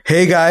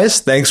Hey guys,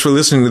 thanks for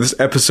listening to this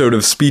episode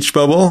of Speech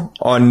Bubble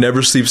on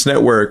Never Sleeps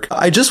Network.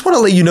 I just want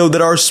to let you know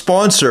that our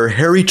sponsor,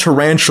 Hairy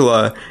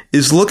Tarantula,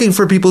 is looking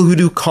for people who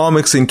do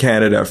comics in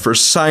Canada for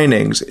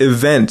signings,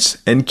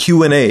 events, and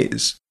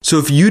Q&As. So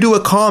if you do a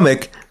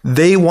comic,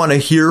 they want to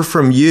hear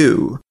from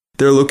you.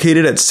 They're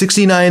located at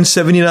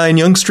 6979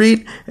 Yonge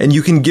Street, and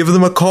you can give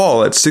them a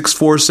call at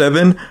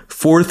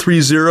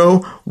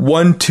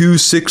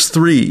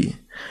 647-430-1263.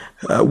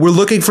 We're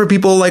looking for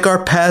people like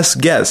our past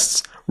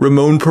guests,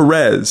 Ramon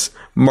Perez,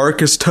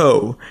 Marcus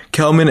Toe,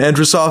 Kelman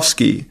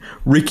Androsovsky,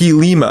 Ricky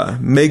Lima,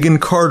 Megan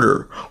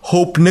Carter,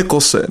 Hope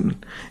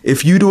Nicholson.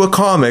 If you do a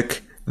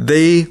comic,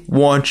 they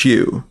want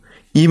you.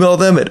 Email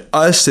them at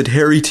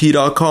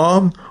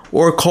us@harryt.com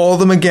or call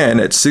them again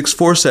at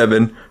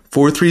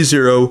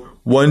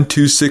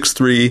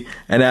 647-430-1263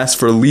 and ask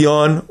for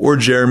Leon or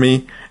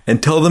Jeremy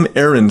and tell them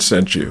Aaron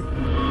sent you.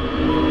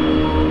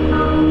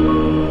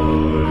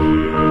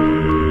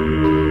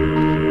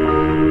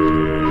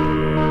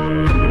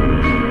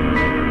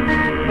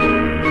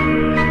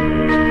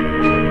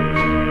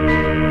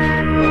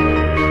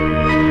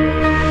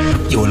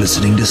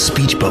 Listening to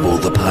Speech Bubble,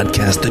 the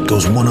podcast that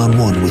goes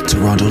one-on-one with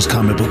Toronto's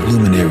comic book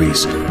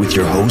luminaries, with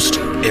your host,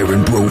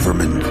 Aaron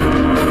Broverman.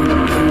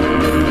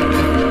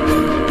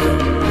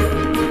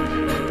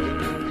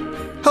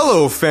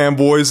 Hello,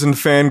 fanboys and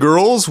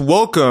fangirls.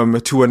 Welcome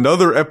to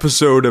another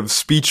episode of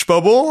Speech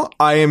Bubble.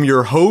 I am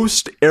your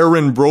host,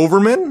 Aaron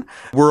Broverman.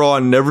 We're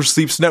on Never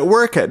Sleeps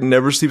Network at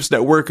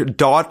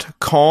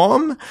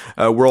neversleepsnetwork.com.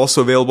 We're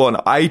also available on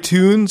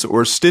iTunes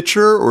or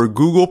Stitcher or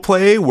Google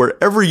Play,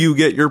 wherever you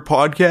get your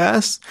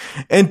podcasts.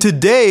 And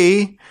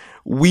today,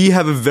 we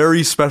have a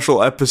very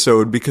special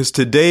episode because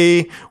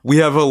today we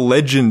have a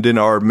legend in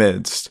our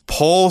midst.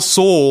 Paul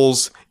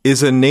Soles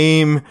is a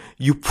name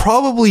you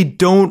probably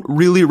don't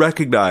really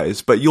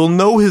recognize, but you'll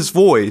know his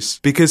voice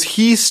because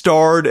he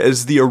starred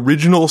as the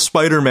original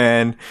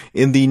Spider-Man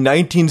in the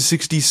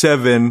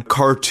 1967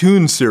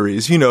 cartoon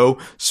series. You know,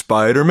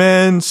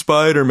 Spider-Man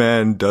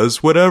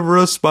does whatever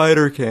a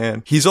spider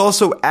can. He's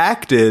also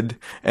acted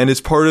and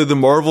is part of the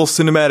Marvel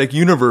Cinematic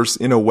Universe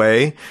in a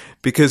way,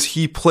 because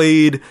he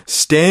played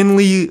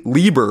Stanley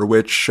Lieber,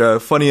 which,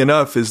 funny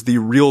enough, is the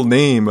real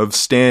name of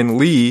Stan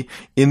Lee,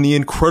 in The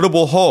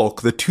Incredible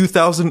Hulk, the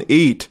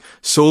 2008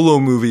 solo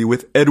movie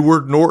with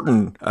Edward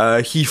Norton.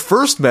 He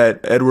first met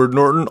Edward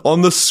Norton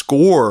on The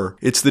Score.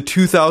 It's the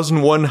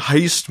 2001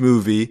 heist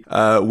movie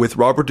with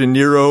Robert De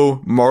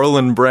Niro,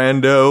 Marlon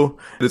Brando.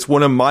 It's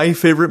one of my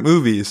favorite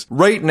movies.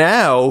 Right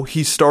now,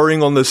 he's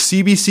starring on the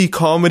CBC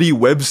comedy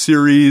web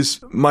series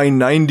My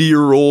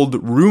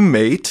 90-Year-Old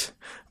Roommate.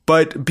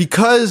 But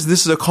because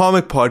this is a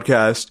comic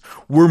podcast,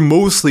 we're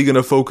mostly going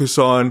to focus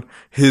on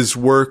his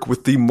work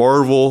with the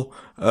Marvel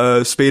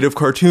spate of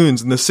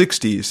cartoons in the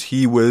 60s.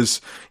 He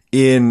was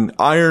in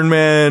Iron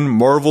Man,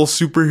 Marvel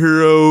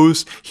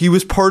Superheroes. He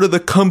was part of the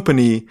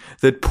company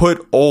that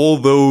put all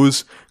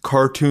those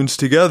cartoons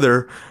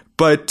together.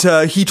 But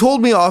he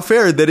told me off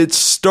air that it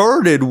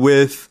started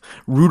with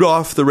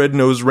Rudolph the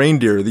Red-Nosed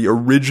Reindeer, the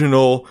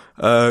original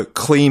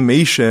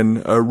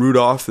claymation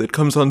Rudolph that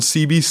comes on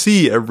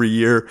CBC every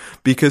year,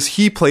 because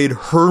he played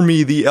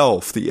Hermie the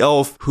elf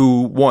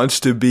who wants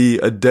to be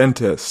a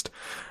dentist.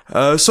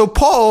 So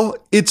Paul,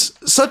 it's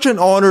such an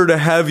honor to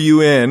have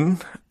you in.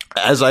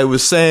 As I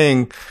was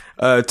saying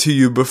to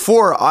you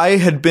before, I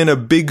had been a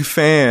big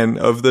fan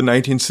of the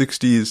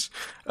 1960s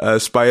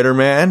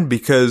Spider-Man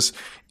because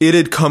it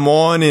had come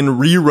on in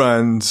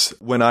reruns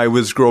when I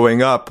was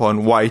growing up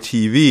on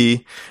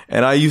YTV,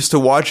 and I used to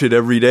watch it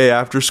every day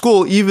after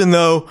school, even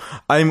though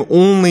I'm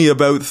only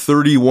about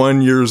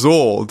 31 years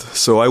old,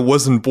 so I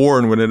wasn't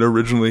born when it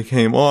originally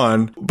came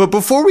on. But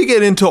before we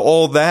get into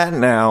all that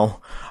now,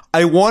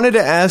 I wanted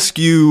to ask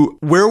you,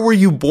 where were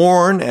you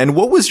born, and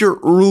what was your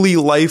early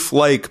life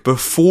like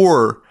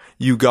before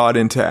you got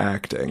into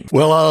acting?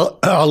 Well,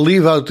 I'll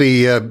leave out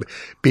the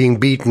being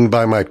beaten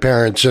by my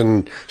parents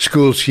and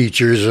school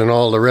teachers and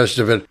all the rest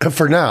of it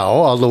for now,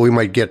 although we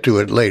might get to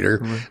it later.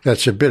 Mm-hmm.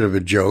 That's a bit of a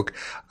joke.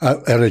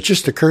 And it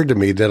just occurred to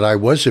me that I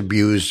was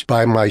abused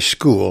by my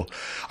school.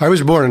 I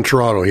was born in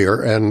Toronto here,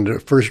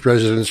 and first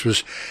residence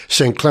was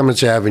St.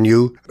 Clements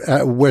Avenue,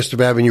 west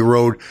of Avenue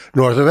Road,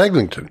 north of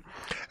Eglinton.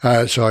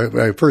 So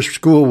my first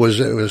school was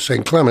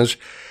St. Clements.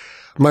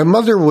 My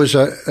mother was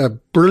a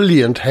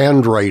brilliant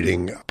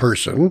handwriting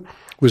person,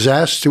 was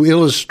asked to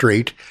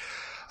illustrate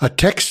a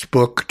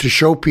textbook to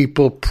show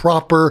people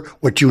proper,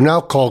 what you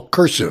now call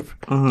cursive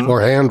or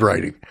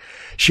handwriting.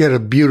 She had a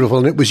beautiful,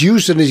 and it was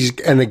used as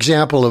an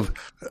example of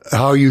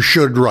how you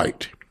should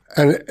write.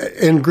 And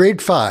in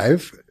grade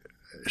 5,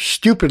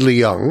 stupidly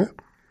young,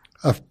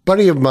 a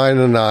buddy of mine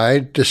and I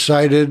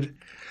decided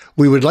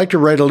we would like to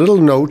write a little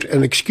note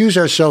and excuse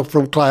ourselves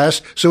from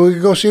class so we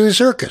could go see the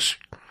circus,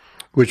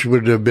 which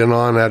would have been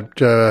on at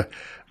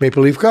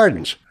Maple Leaf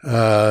Gardens.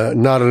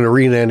 Not an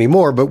arena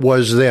anymore, but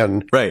was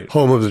then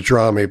home of the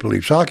Toronto Maple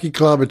Leafs Hockey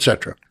Club,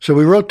 etc. So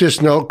we wrote this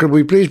note, could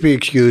we please be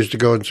excused to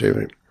go and see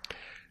him?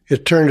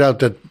 It turned out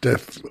that the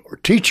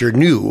teacher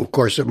knew, of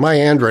course, that my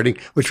handwriting,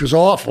 which was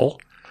awful,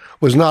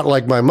 was not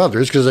like my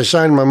mother's because I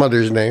signed my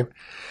mother's name,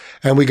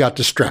 and we got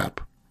the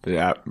strap.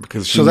 Yeah,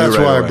 because So that's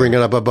why I bring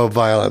it up about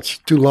violence.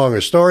 Too long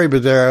a story,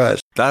 but there I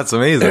was. That's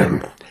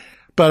amazing.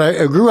 But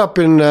I grew up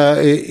in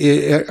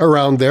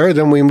around there.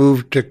 Then we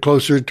moved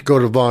closer to go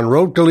to Vaughan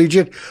Road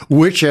Collegiate,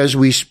 which, as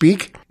we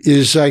speak,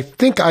 is, I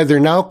think, either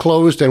now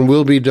closed and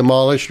will be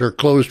demolished or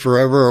closed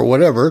forever or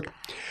whatever.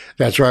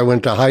 That's where I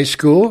went to high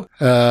school.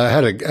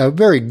 Had a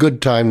very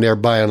good time there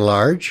by and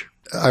large.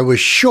 I was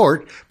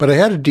short, but I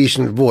had a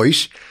decent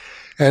voice.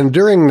 And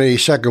during the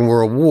Second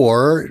World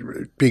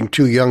War, being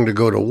too young to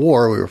go to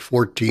war, we were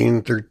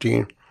 14,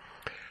 13,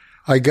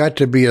 I got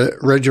to be a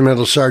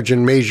regimental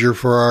sergeant major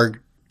for our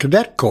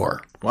cadet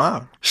corps.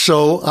 Wow.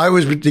 So I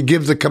was to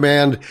give the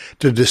command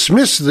to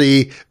dismiss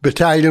the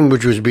battalion,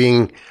 which was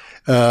being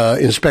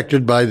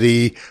inspected by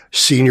the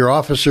senior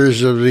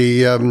officers of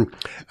the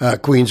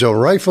Queen's Own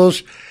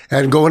Rifles,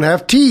 and go and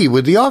have tea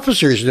with the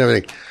officers and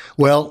everything.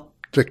 Well,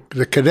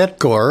 the cadet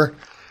corps,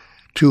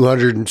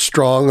 200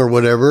 strong or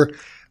whatever,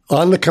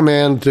 on the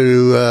command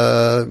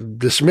to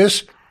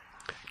dismiss,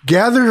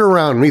 gathered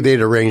around me.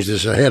 They'd arranged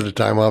this ahead of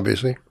time,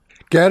 obviously.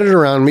 Gathered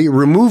around me,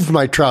 removed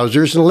my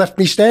trousers, and left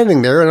me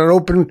standing there in an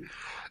open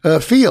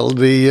field,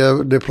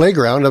 the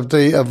playground of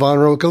the Vaughan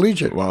Road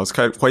Collegiate. Wow, it's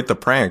quite the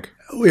prank.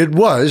 It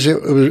was,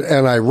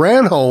 and I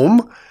ran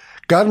home,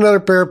 got another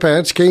pair of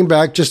pants, came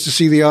back just to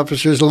see the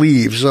officers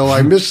leave. So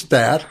I missed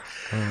that.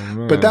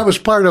 But that was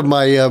part of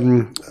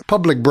my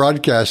public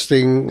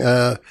broadcasting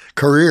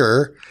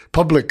career,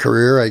 public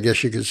career, I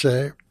guess you could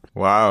say.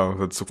 Wow,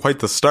 that's quite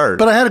the start.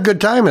 But I had a good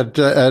time at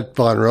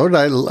Vaughan Road.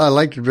 I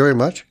liked it very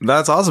much.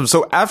 That's awesome.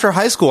 So after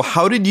high school,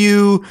 how did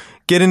you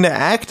get into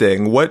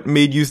acting? What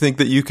made you think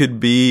that you could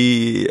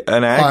be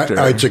an actor?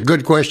 It's a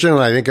good question, and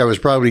I think I was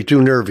probably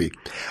too nervy.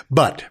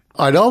 But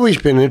I'd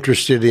always been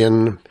interested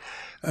in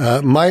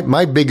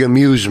my big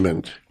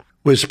amusement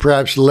was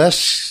perhaps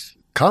less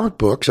comic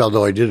books,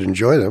 although I did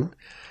enjoy them,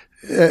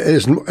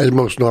 as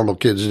most normal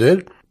kids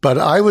did. But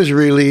I was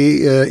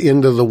really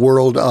into the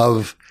world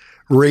of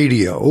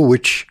radio,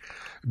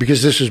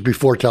 because this was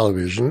before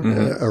television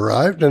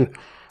arrived, and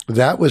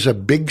that was a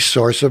big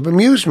source of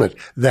amusement.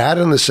 That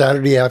and the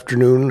Saturday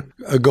afternoon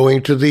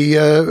going to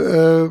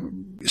the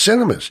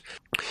cinemas.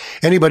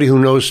 Anybody who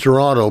knows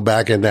Toronto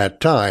back in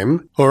that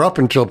time, or up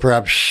until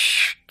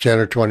perhaps 10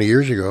 or 20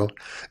 years ago,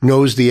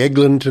 knows the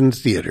Eglinton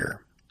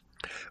Theatre,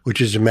 which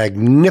is a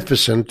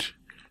magnificent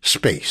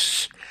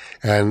space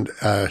and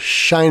a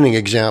shining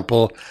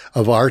example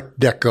of Art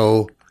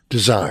Deco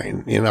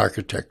design in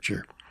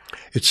architecture.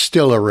 It's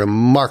still a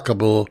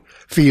remarkable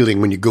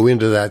feeling when you go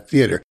into that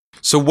theater.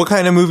 So what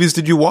kind of movies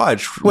did you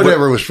watch?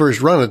 Whatever was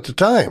first run at the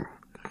time.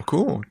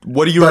 Cool.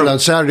 What do you? But on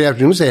Saturday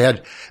afternoons, they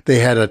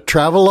had a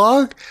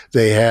travelogue,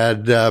 they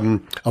had a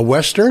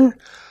western,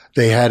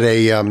 they had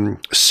a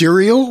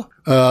serial,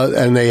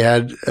 and they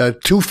had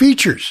 2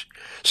 features.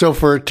 So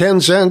for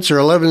 10 cents or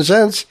 11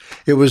 cents,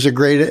 it was a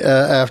great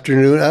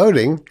afternoon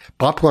outing.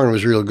 Popcorn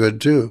was real good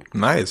too.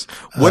 Nice.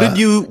 What did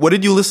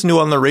you listen to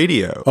on the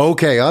radio?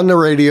 Okay, on the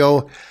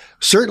radio,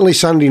 certainly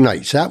Sunday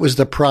nights. That was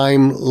the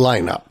prime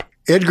lineup.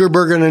 Edgar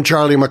Bergen and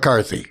Charlie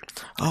McCarthy.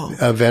 Oh.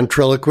 A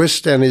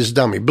ventriloquist and his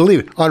dummy. Believe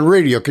it, on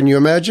radio, can you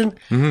imagine?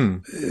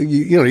 Mm-hmm.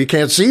 You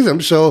can't see them,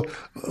 so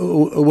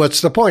what's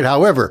the point?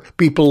 However,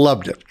 people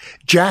loved it.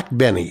 Jack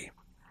Benny,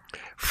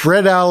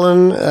 Fred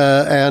Allen,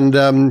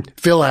 and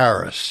Phil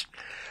Harris.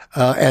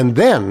 And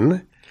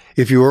then,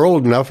 if you were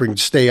old enough and could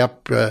stay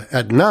up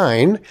at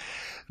 9,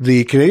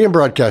 the Canadian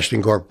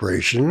Broadcasting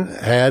Corporation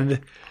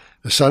had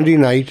a Sunday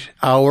night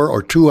hour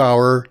or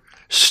 2-hour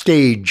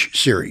stage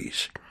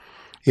series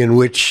in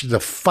which the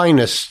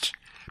finest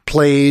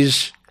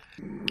plays,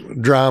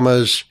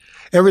 dramas,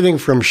 everything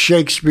from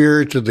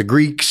Shakespeare to the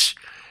Greeks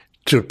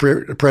to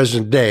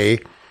present day,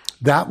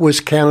 that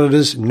was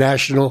Canada's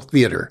National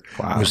Theatre.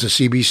 Wow. It was the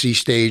CBC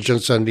stage on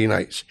Sunday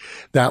nights.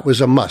 That was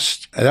a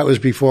must. That was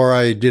before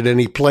I did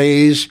any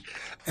plays.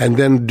 And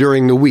then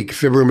during the week,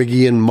 Fibber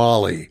McGee and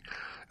Molly.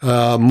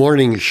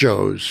 Morning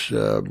shows.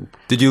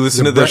 Did you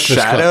listen to The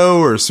Shadow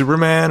or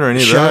Superman or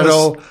any of those?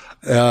 Shadow.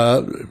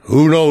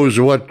 Who knows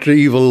what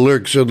evil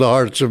lurks in the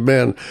hearts of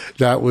men?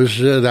 That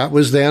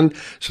was then.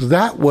 So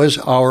that was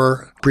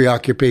our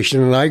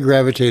preoccupation, and I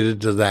gravitated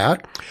to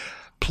that.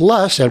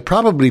 Plus, and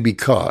probably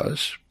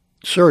because,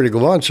 sorry to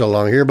go on so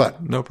long here,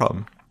 but no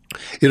problem.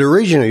 It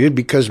originated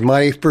because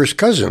my first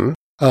cousin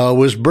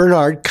was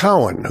Bernard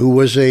Cowan, who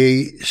was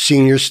a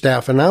senior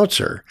staff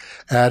announcer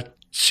at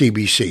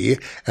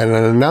CBC, and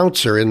an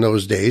announcer in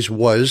those days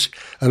was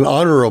an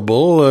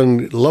honorable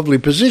and lovely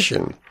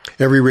position.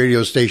 Every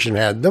radio station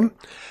had them,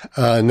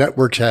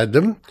 networks had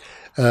them,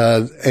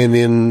 and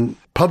in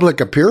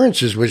public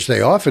appearances, which they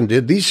often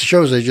did, these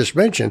shows I just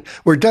mentioned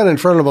were done in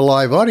front of a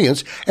live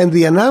audience, and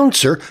the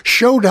announcer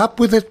showed up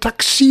with a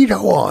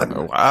tuxedo on.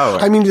 Oh, wow.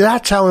 I mean,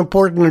 that's how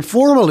important and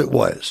formal it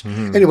was.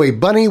 Mm-hmm. Anyway,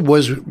 Bunny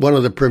was one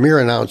of the premier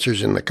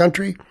announcers in the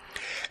country,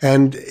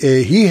 and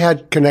he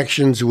had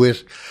connections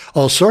with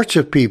all sorts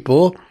of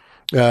people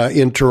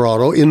in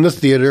Toronto, in the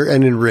theater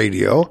and in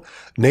radio,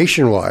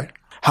 nationwide.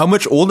 How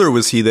much older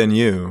was he than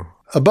you?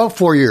 about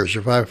 4 years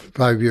or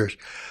 5 years.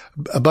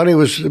 Bunny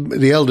was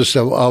the eldest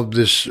of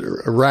this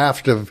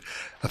raft of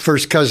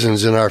first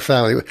cousins in our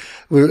family.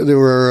 There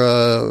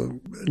were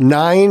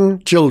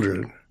 11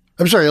 children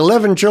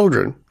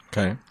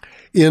Okay.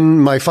 in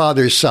my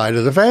father's side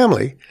of the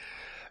family.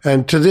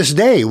 And to this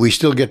day, we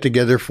still get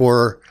together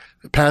for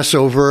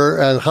Passover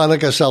and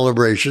Hanukkah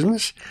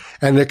celebrations,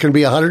 and there can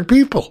be 100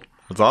 people.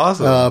 That's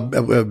awesome.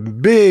 A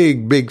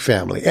big, big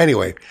family.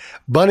 Anyway,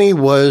 Bunny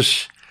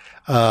was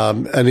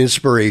an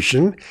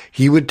inspiration.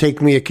 He would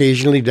take me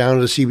occasionally down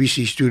to the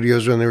CBC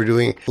studios when they were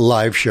doing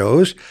live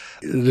shows.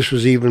 This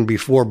was even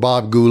before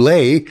Robert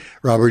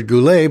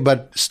Goulet,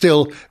 but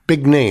still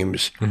big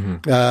names.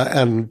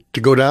 And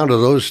to go down to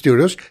those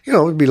studios, it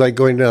would be like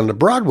going down to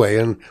Broadway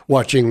and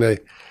watching the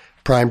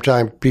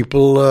primetime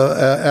people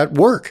at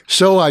work.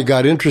 So I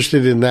got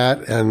interested in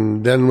that.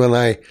 And then when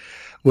I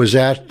was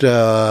at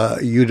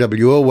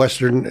UWO,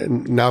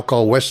 Western, now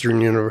called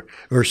Western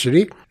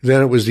University,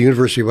 then it was the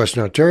University of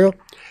Western Ontario,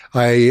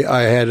 I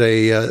had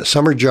a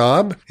summer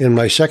job in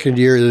my second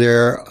year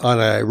there on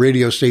a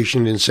radio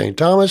station in St.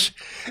 Thomas,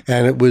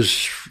 and that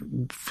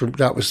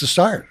was the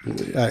start.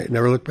 I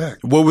never looked back.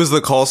 What was the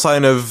call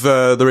sign of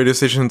the radio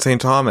station in St.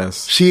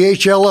 Thomas?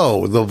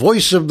 CHLO, the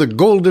voice of the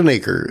Golden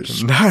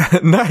Acres.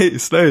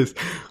 Nice.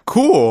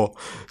 Cool.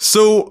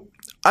 So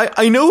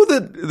I know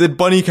that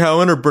Bunny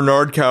Cowan, or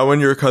Bernard Cowan,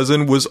 your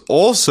cousin, was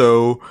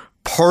also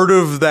part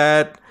of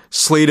that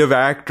slate of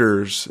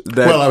actors.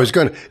 Well, I was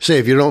going to say,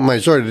 if you don't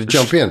mind, sorry to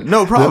jump in.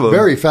 No problem. The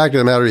very fact of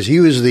the matter is he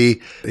was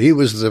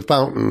the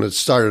fountain that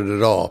started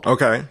it all.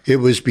 Okay. It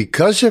was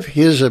because of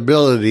his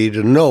ability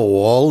to know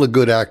all the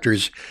good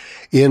actors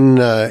in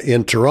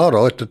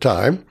Toronto at the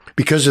time,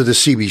 because of the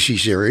CBC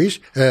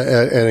series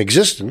and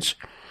existence,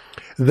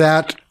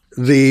 that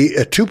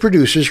the two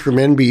producers from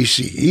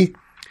NBC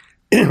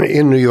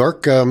in New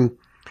York,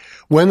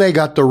 when they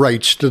got the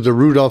rights to the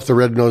Rudolph the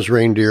Red-Nosed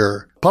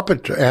Reindeer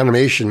puppet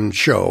animation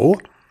show,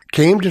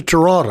 came to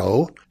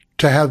Toronto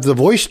to have the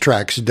voice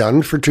tracks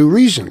done for two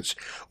reasons.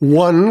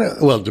 One,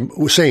 well,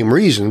 the same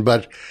reason,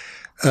 but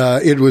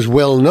it was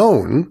well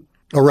known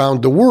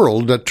around the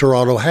world that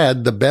Toronto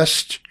had the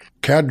best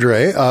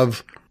cadre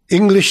of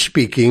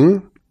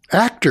English-speaking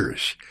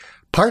actors.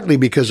 Partly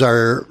because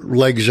our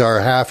legs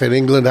are half in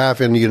England, half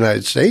in the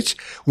United States.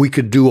 We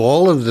could do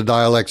all of the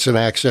dialects and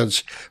accents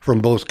from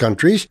both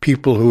countries.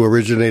 People who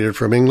originated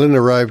from England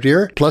arrived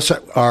here, plus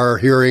are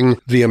hearing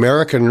the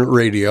American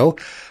radio.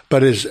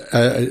 But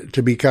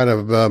to be kind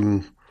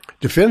of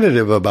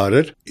definitive about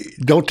it,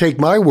 don't take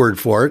my word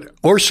for it.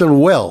 Orson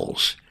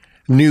Welles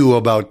knew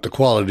about the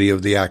quality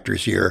of the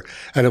actors here,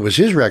 and it was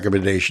his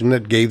recommendation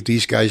that gave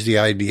these guys the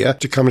idea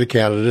to come to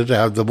Canada to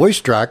have the voice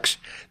tracks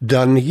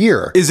done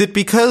here. Is it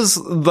because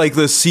like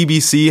the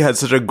CBC had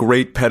such a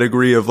great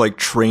pedigree of like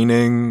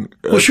training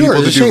people to do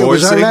voicing? It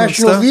was our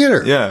national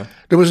theater. Yeah.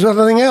 There was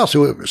nothing else. It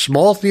was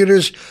small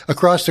theaters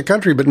across the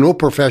country, but no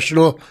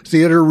professional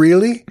theater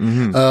really.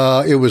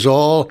 It was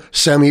all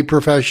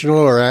semi-professional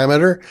or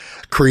amateur,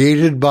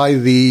 created by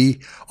the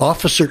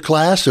officer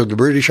class of the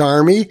British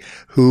Army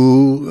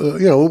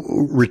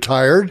who,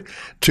 retired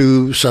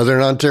to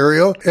Southern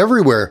Ontario,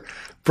 everywhere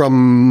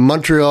from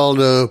Montreal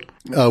to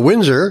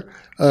Windsor,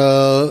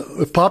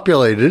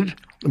 populated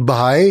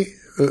by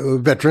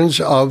veterans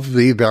of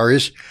the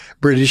various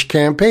British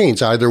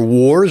campaigns, either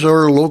wars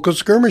or local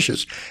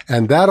skirmishes.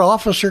 And that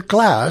officer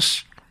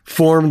class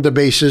formed the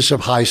basis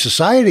of high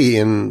society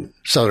in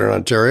Southern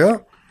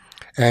Ontario.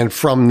 And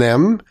from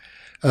them,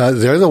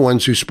 they're the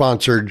ones who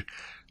sponsored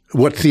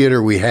what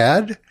theater we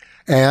had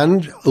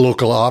and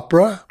local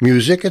opera,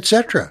 music,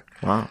 etc.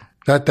 Wow.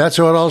 That's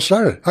how it all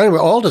started. Anyway,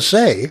 all to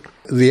say,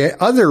 the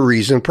other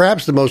reason,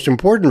 perhaps the most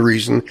important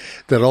reason,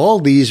 that all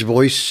these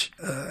voice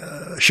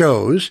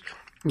shows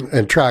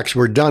and tracks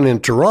were done in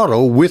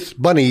Toronto with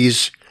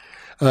Bunny's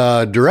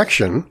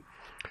direction.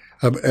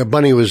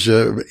 Bunny was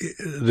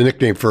the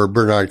nickname for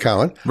Bernard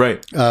Cowan.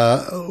 Right.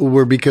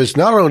 Were because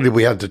not only did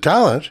we have the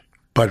talent,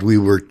 but we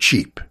were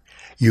cheap.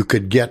 You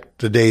could get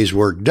the day's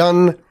work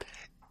done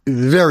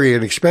very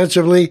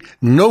inexpensively,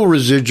 no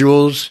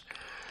residuals.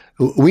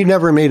 We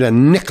never made a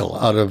nickel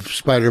out of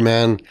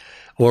Spider-Man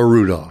or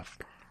Rudolph.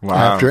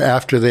 Wow.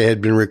 After they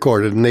had been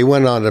recorded, and they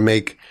went on to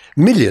make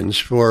millions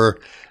for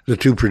the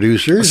two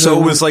producers.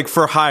 So it was like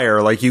for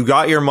hire, like you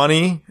got your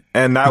money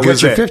and that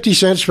was it. You got your 50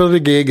 cents for the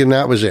gig and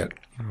that was it.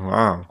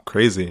 Wow.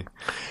 Crazy.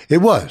 It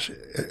was.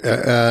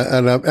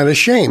 And a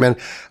shame. And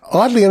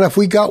oddly enough,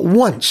 we got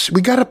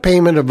a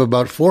payment of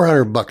about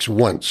 $400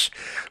 once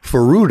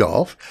for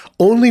Rudolph,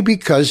 only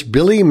because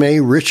Billie Mae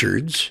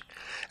Richards,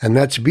 and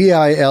that's Billie,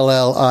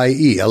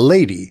 a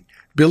lady,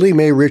 Billie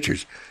Mae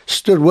Richards,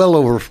 stood well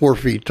over 4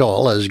 feet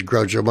tall, as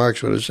Groucho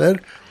Marx would have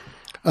said,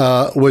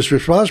 was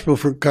responsible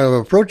for kind of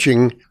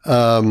approaching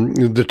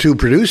the two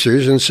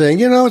producers and saying,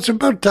 it's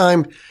about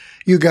time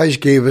you guys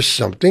gave us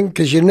something,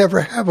 because you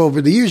never have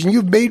over the years, and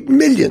you've made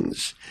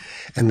millions.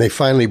 And they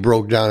finally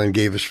broke down and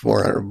gave us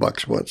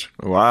 $400 once.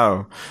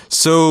 Wow.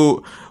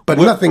 So, but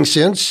nothing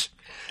since.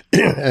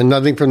 and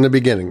nothing from the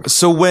beginning.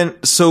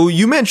 So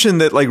you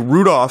mentioned that like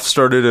Rudolph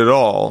started it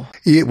all.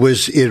 It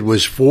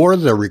was for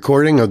the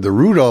recording of the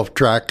Rudolph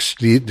tracks.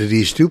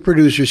 These two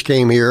producers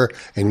came here,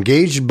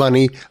 engaged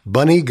Bunny.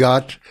 Bunny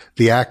got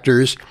the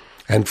actors.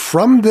 And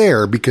from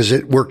there, because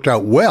it worked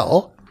out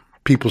well,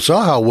 people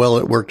saw how well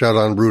it worked out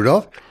on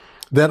Rudolph,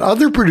 that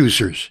other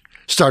producers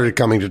started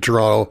coming to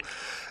Toronto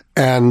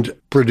and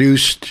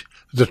produced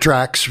the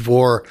tracks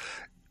for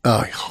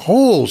a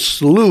whole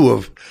slew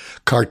of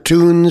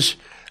cartoons,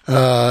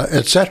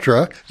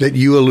 etc., that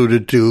you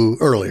alluded to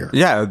earlier.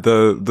 Yeah,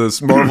 the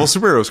Marvel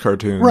superheroes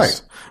cartoons,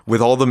 right,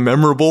 with all the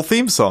memorable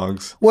theme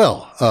songs.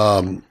 Well,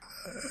 I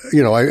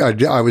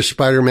was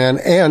Spider-Man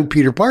and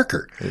Peter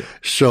Parker,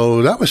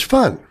 so that was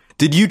fun.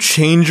 Did you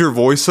change your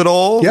voice at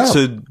all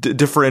to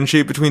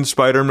differentiate between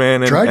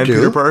Spider-Man and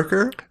Peter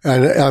Parker?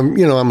 And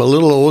I'm a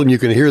little old, and you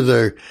can hear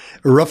the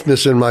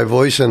roughness in my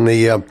voice and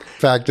the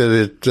fact that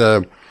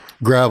it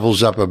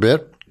gravels up a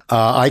bit.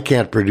 I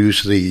can't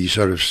produce the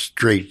sort of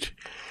straight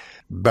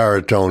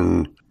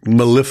baritone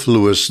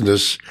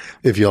mellifluousness,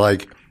 if you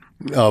like,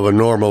 of a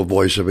normal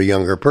voice of a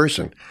younger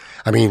person.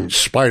 I mean,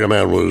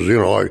 Spider-Man was,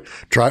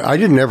 I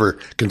didn't ever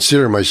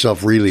consider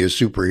myself really a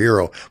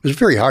superhero. It was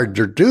very hard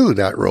to do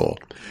that role.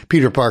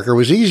 Peter Parker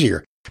was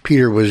easier.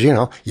 Peter was,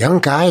 young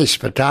guy, he's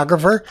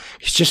photographer.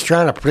 He's just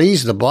trying to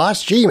please the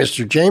boss. Gee,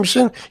 Mr.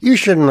 Jameson, you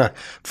shouldn't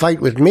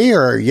fight with me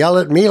or yell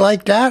at me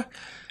like that.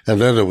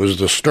 And then there was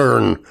the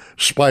stern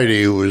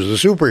Spidey who was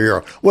the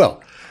superhero.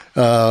 Well,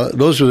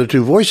 those were the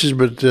two voices,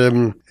 but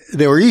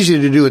they were easy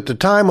to do at the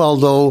time,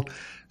 although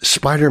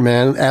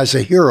Spider-Man as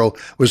a hero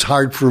was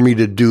hard for me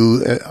to do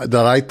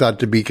that I thought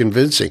to be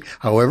convincing.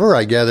 However,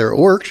 I gather it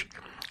worked.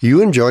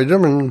 You enjoyed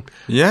them, and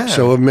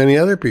so have many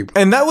other people.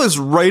 And that was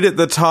right at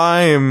the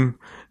time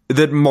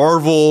that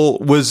Marvel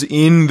was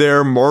in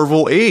their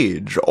Marvel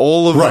age.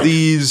 All of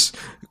these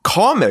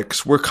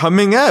comics were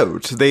coming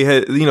out. They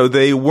had,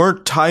 they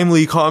weren't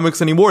timely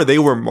comics anymore. They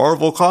were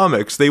Marvel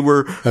comics. They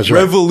were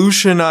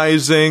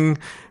revolutionizing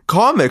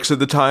comics at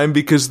the time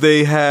because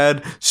they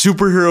had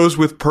superheroes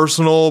with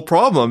personal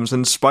problems,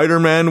 and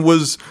Spider-Man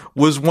was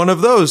one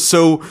of those.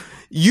 So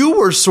you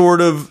were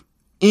sort of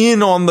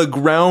in on the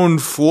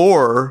ground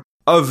floor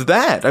of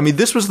that. I mean,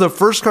 this was the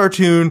first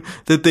cartoon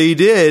that they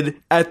did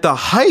at the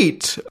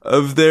height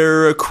of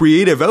their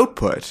creative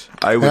output,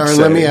 I would say.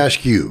 Let me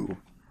ask you,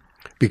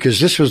 because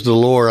this was the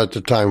lore at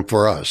the time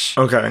for us.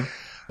 Okay.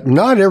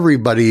 Not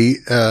everybody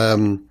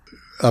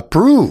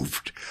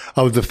approved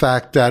of the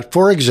fact that,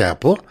 for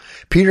example,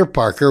 Peter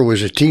Parker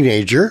was a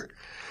teenager.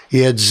 He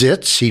had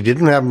zits. He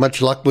didn't have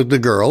much luck with the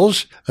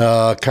girls,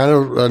 kind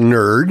of a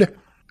nerd.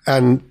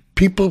 And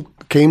people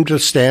came to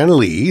Stan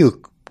Lee, who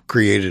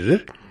created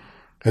it,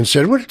 and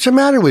said, what's the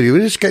matter with you?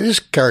 This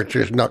character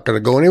is not going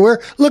to go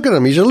anywhere. Look at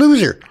him. He's a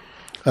loser.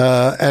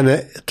 And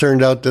it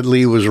turned out that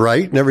Lee was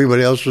right and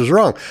everybody else was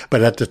wrong.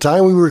 But at the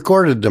time we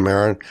recorded them,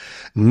 Aaron,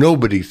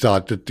 nobody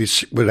thought that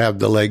this would have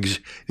the legs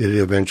it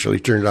eventually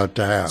turned out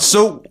to have.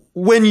 So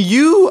when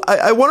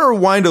I want to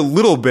rewind a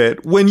little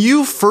bit. When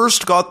you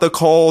first got the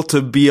call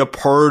to be a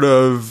part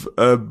of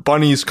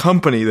Bunny's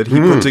company that he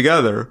put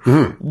together,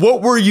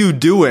 what were you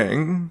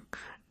doing?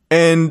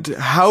 And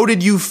how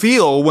did you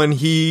feel when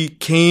he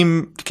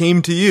came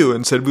to you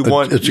and said, we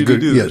want you to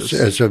do this?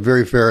 Yes, it's a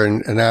very fair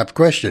and apt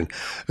question.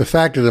 The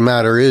fact of the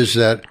matter is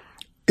that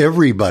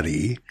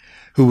everybody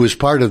who was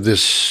part of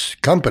this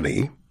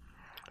company,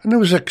 and there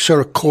was a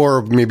sort of core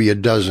of maybe a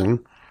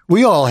dozen,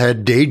 we all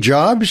had day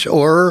jobs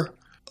or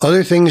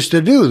other things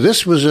to do.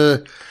 This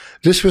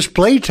was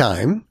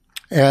playtime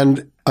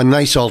and a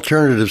nice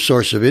alternative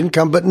source of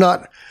income, but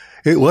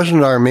it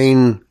wasn't our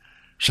main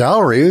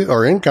salary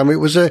or income. It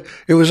was a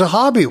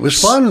hobby. It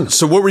was fun.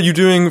 So what were you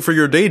doing for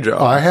your day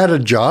job? I had a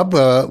job,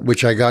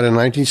 which I got in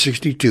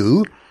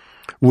 1962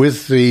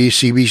 with the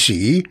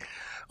CBC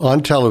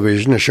on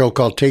television, a show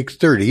called Take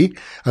 30.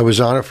 I was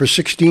on it for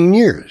 16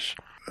 years.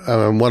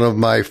 One of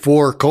my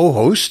 4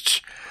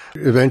 co-hosts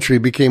eventually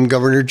became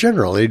Governor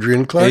General,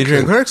 Adrian Clarkson.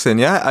 Adrian Clarkson,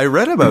 yeah. I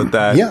read about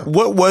that. Yeah.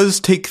 What was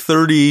Take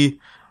 30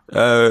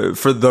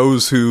 for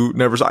those who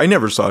I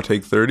never saw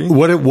Take 30.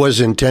 What it was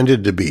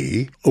intended to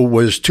be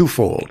was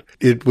twofold.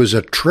 It was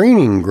a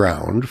training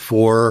ground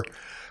for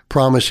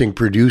promising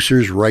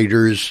producers,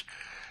 writers,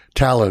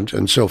 talent,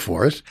 and so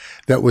forth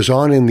that was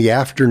on in the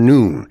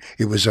afternoon.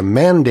 It was a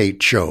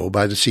mandate show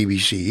by the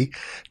CBC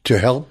to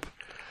help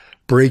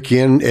break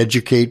in,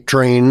 educate,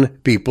 train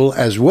people,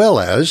 as well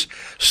as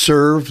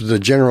serve the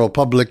general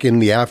public in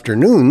the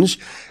afternoons,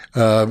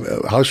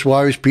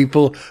 housewives,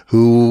 people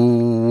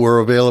who were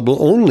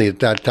available only at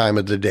that time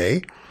of the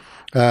day.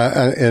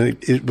 And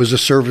it was a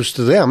service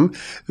to them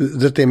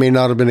that they may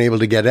not have been able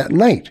to get at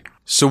night.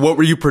 So what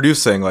were you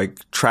producing? Like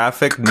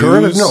traffic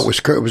news? No,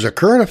 it was a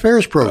current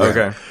affairs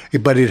program. Okay.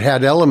 But it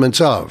had elements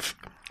of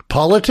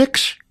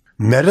politics,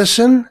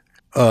 medicine,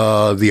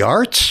 the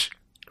arts,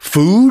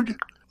 food.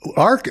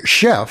 Our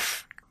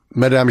chef,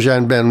 Madame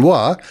Jeanne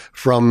Benoit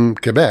from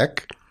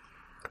Quebec,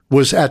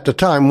 was at the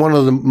time one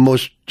of the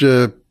most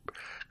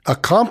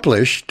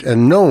accomplished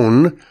and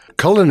known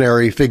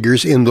culinary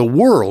figures in the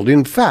world.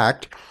 In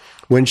fact,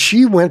 when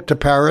she went to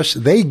Paris,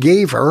 they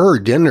gave her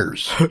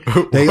dinners.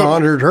 They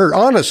honored her,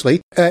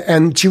 honestly.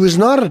 And she was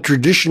not a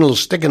traditional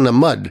stick in the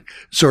mud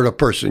sort of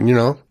person, you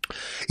know.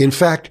 In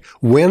fact,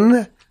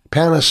 when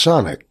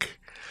Panasonic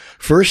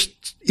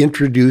first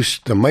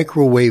introduced the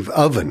microwave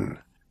oven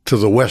to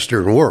the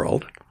Western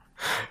world,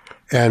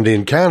 and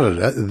in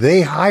Canada,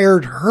 they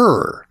hired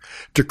her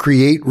to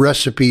create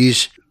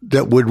recipes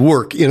that would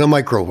work in a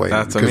microwave.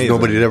 That's because amazing.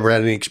 nobody had ever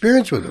had any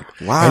experience with it.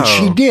 Wow. And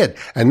she did.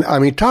 And I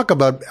mean, talk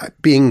about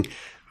being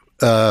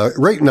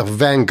right in the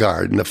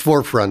vanguard, in the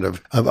forefront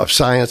of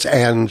science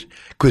and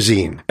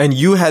cuisine. And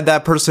you had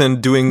that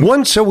person doing...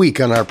 Once a week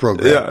on our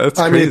program. Yeah, that's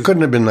I crazy. mean, it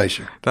couldn't have been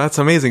nicer. That's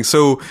amazing.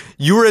 So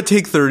you were at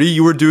Take 30,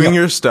 you were doing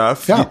your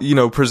stuff, Yeah. you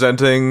know,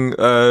 presenting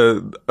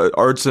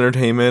arts,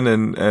 entertainment,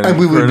 and And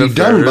we would current be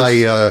done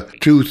affairs. by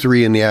 2,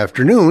 3 in the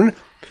afternoon.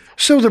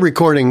 So the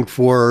recording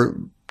for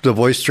the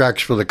voice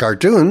tracks for the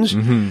cartoons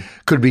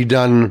could be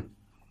done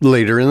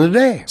later in the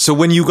day. So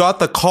when you got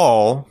the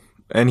call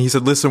and he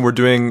said, listen, we're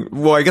doing,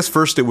 well, I guess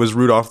first it was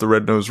Rudolph the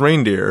Red-Nosed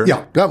Reindeer.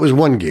 Yeah, that was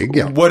one gig,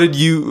 yeah. What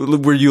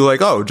were you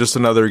like, oh, just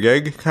another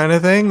gig kind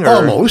of thing? Or?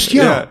 Almost,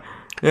 yeah.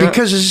 Yeah.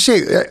 Because, as I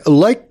say,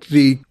 like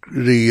the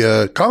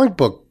comic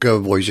book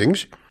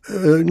voicings,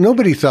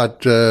 nobody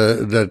thought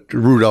that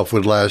Rudolph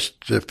would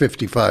last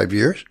 55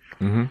 years.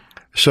 Mm-hmm.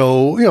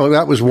 So, you know,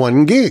 that was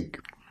one gig.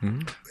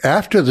 Mm-hmm.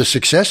 After the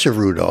success of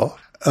Rudolph,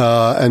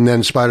 and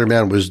then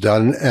Spider-Man was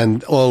done,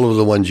 and all of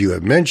the ones you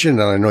have mentioned,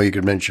 and I know you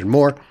could mention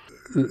more,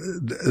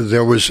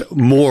 there was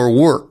more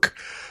work.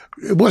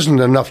 It wasn't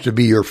enough to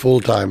be your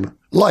full-time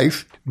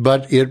life,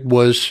 but it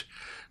was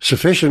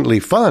sufficiently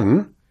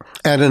fun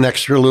and an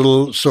extra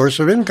little source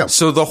of income.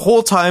 So the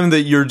whole time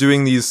that you're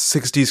doing these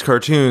 60s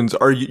cartoons,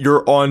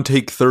 you're on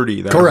Take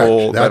 30 that Correct.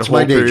 whole, That's that whole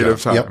my day period job.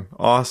 of time. Yep.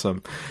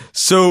 Awesome.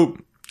 So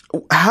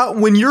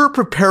when you're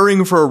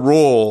preparing for a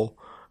role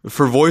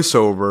for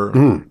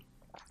voiceover,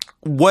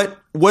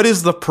 what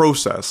is the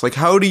process? Like,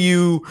 how do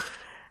you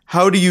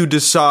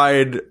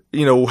decide,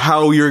 you know,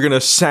 how you're going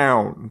to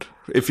sound?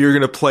 If you're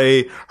going to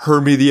play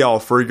Herbie the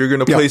Elf, or you're going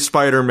to play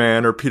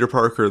Spider-Man or Peter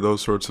Parker,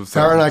 those sorts of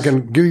things. Aaron, I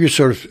can give you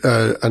sort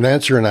of an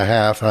answer and a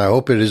half, and I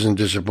hope it isn't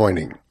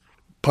disappointing.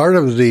 Part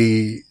of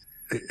the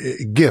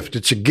gift,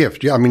 it's a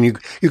gift. I mean,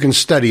 you can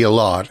study a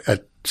lot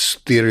at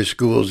theater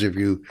schools if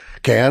you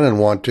can and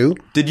want to.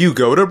 Did you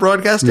go to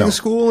broadcasting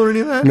school or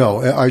any of that?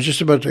 No, I was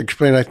just about to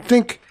explain. I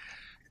think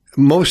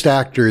most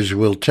actors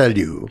will tell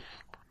you,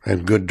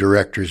 and good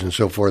directors and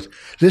so forth,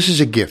 this is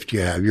a gift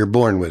you have. You're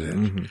born with it.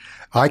 Mm-hmm.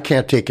 I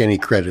can't take any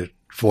credit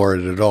for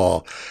it at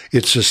all.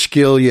 It's a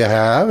skill you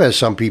have, as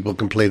some people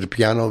can play the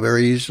piano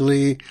very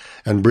easily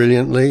and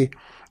brilliantly,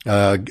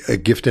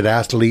 gifted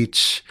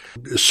athletes,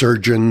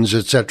 surgeons,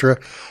 etc.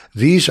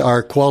 These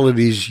are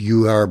qualities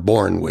you are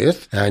born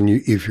with, and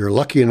if you're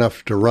lucky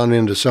enough to run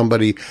into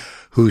somebody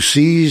who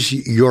sees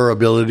your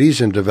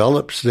abilities and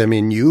develops them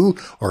in you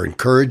or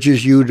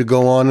encourages you to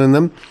go on in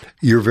them,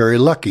 you're very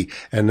lucky.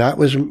 And that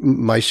was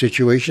my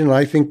situation.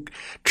 I think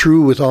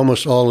true with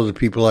almost all of the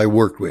people I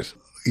worked with.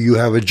 You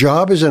have a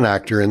job as an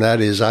actor, and that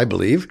is, I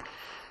believe,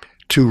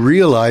 to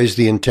realize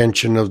the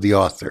intention of the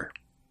author.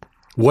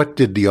 What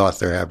did the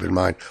author have in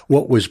mind?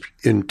 What was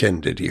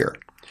intended here?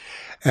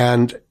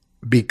 And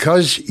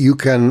because you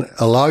can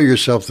allow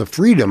yourself the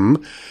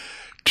freedom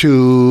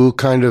to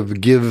kind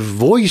of give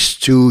voice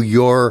to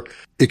your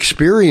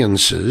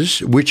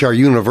experiences, which are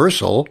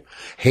universal,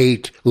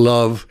 hate,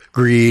 love,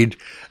 greed,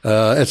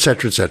 et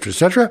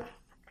cetera,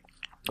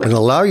 and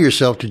allow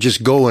yourself to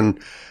just go and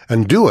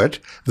do it,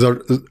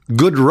 the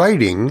good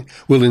writing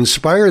will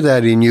inspire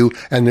that in you,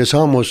 and there's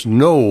almost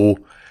no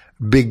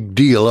big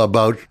deal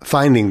about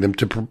finding them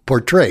to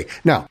portray.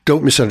 Now,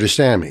 don't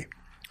misunderstand me.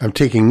 I'm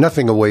taking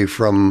nothing away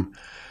from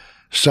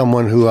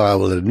someone who I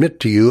will admit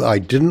to you I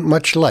didn't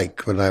much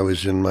like when I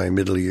was in my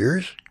middle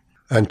years.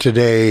 And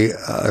today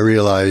I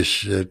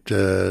realize that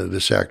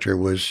this actor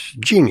was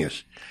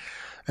genius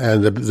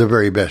and the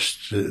very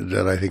best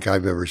that I think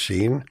I've ever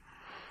seen.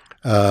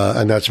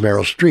 And that's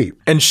Meryl Streep.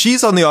 And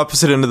she's on the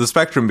opposite end of the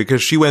spectrum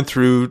because she went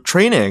through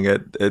training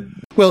at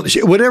well,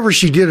 whatever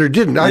she did or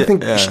didn't, I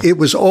think it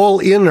was all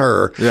in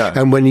her. Yeah.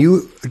 And when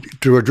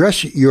to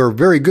address your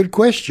very good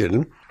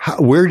question,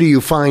 where do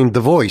you find the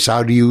voice?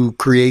 How do you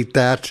create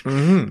that?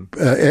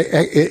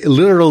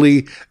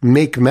 Literally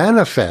make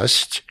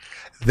manifest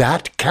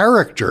that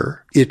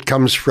character. It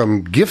comes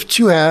from gifts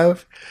you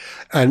have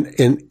and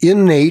an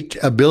innate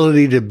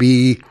ability to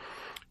be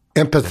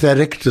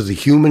empathetic to the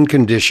human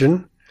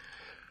condition.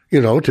 You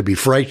know, to be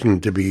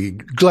frightened, to be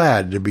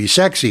glad, to be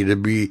sexy, to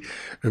be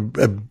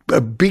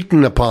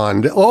beaten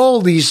upon. All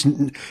these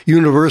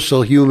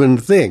universal human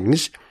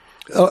things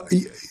are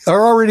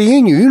already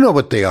in you. You know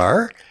what they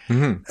are.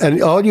 Mm-hmm.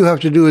 And all you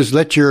have to do is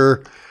let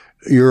your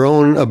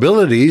own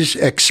abilities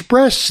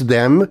express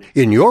them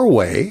in your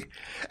way.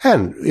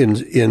 And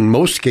in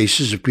most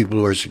cases of people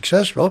who are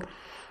successful,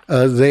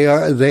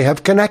 they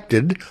have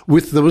connected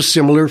with those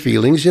similar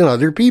feelings in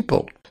other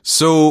people.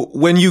 So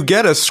when you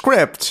get a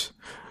script,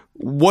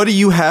 what do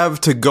you have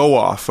to go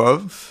off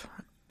of?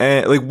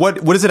 And like,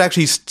 what does it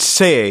actually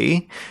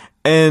say?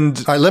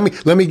 And let me.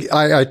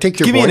 I take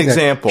your give point. me an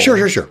example. Sure.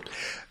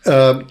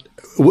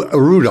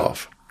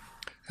 Rudolph.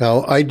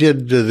 Now, I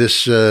did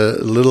this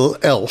little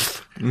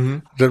elf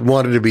that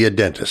wanted to be a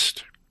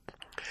dentist.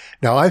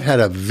 Now, I've had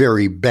a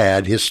very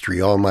bad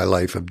history all my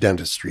life of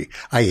dentistry.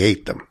 I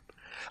hate them.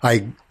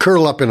 I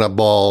curl up in a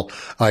ball.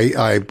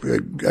 I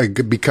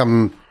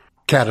become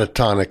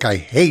catatonic. I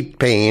hate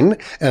pain,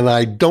 and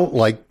I don't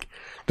like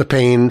the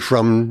pain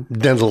from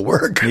dental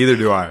work. Neither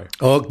do I.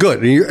 Oh,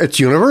 good. It's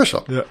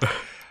universal. Yeah.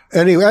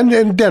 Anyway,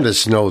 and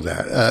dentists know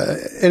that.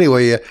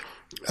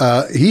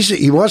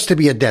 He wants to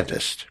be a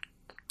dentist.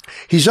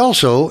 He's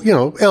also,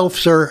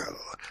 elves are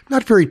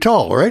not very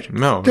tall, right?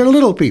 No. They're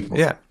little people.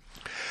 Yeah.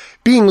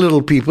 Being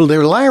little people,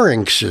 their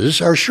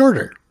larynxes are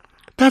shorter.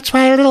 That's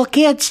why little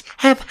kids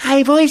have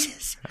high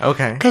voices.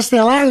 Okay. Because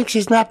their larynx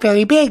is not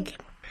very big.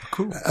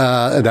 Cool.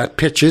 And that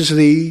pitches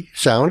the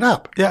sound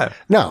up. Yeah.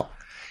 Now,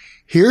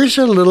 here's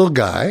a little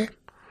guy.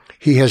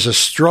 He has a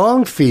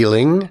strong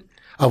feeling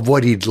of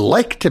what he'd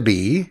like to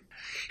be.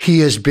 He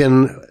has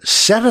been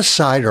set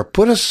aside or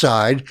put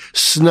aside,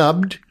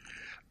 snubbed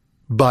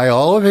by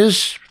all of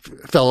his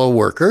fellow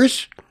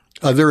workers,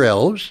 other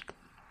elves.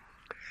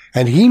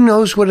 And he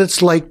knows what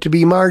it's like to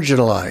be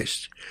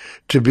marginalized,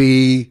 to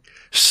be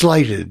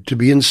slighted, to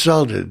be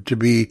insulted, to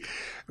be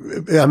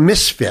a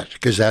misfit,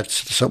 because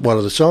that's one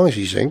of the songs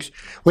he sings.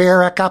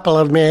 We're a couple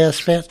of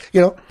misfits,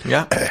 Yeah.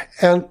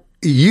 And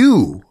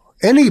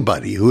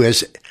anybody who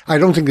has, I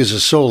don't think there's a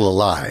soul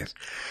alive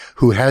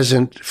who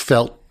hasn't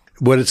felt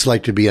what it's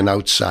like to be an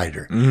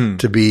outsider,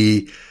 to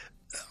be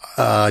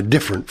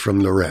different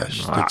from the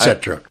rest,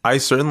 etc. I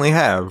certainly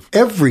have.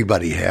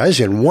 Everybody has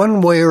in one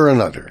way or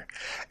another.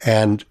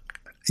 And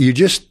you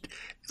just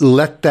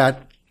let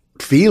that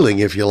feeling,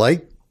 if you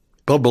like,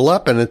 bubble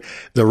up, and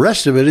the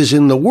rest of it is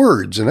in the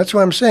words. And that's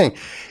what I'm saying.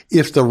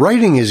 If the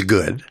writing is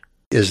good,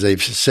 as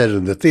they've said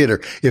in the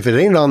theater, if it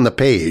ain't on the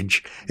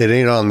page, it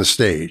ain't on the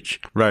stage.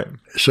 Right.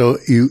 So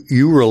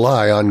you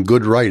rely on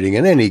good writing,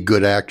 and any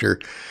good actor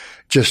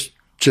just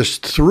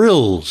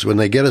thrills when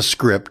they get a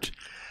script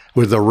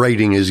where the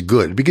writing is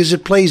good, because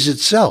it plays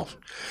itself,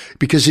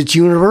 because it's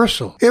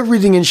universal.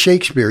 Everything in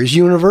Shakespeare is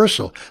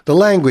universal. The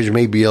language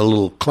may be a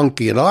little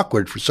clunky and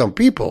awkward for some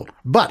people,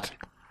 but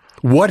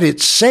what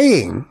it's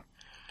saying,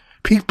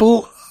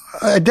 people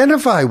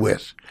identify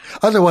with.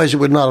 Otherwise, it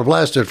would not have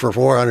lasted for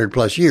 400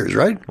 plus years,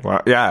 right?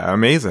 Wow. Yeah,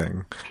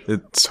 amazing.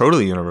 It's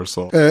totally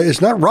universal.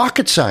 It's not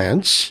rocket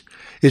science.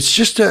 It's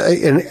just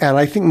and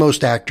I think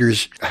most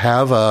actors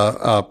have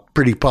a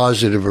pretty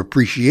positive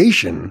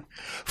appreciation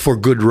for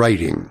good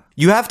writing.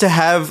 You have to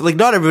have, like,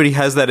 not everybody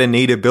has that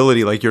innate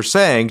ability, like you're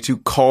saying, to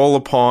call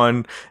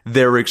upon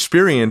their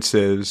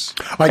experiences.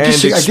 I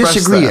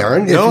disagree,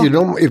 Aaron. No?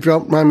 If you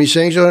don't mind me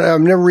saying so,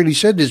 I've never really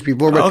said this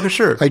before, but okay,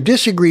 sure. I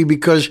disagree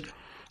because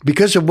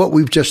of what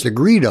we've just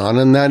agreed on,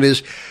 and that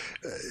is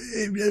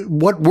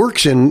what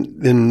works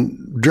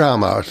in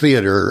drama,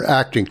 theater,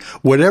 acting,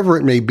 whatever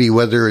it may be,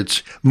 whether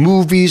it's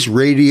movies,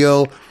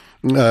 radio,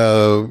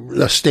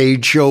 a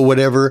stage show,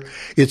 whatever,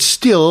 it's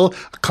still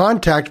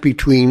contact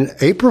between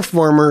a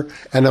performer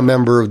and a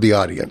member of the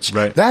audience.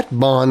 Right. That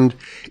bond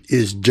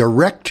is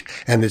direct,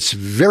 and it's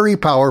very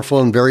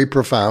powerful and very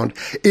profound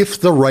if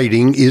the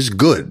writing is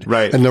good.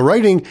 Right. And the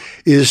writing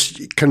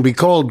can be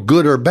called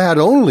good or bad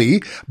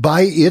only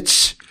by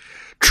its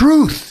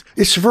truth,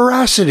 its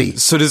veracity.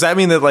 So does that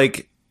mean that,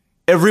 like,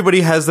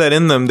 everybody has that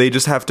in them? They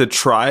just have to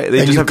try.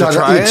 They just have to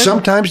try it.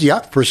 Sometimes,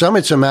 for some,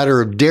 it's a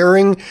matter of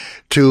daring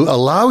to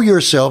allow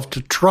yourself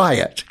to try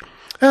it.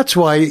 That's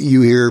why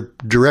you hear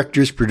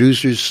directors,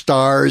 producers,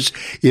 stars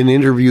in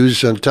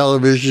interviews on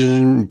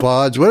television,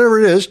 pods,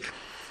 whatever it is,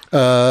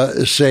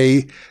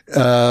 say,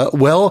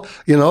 early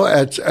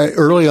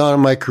on in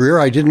my career,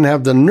 I didn't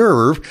have the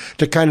nerve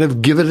to kind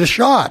of give it a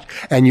shot.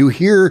 And you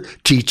hear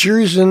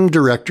teachers and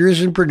directors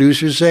and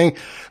producers saying,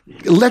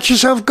 let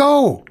yourself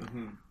go.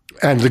 Mm-hmm.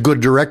 And the good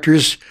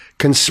directors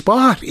can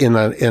spot in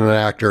an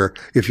actor,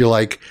 if you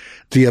like,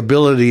 the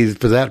ability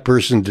for that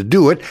person to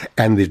do it.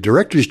 And the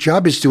director's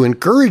job is to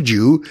encourage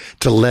you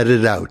to let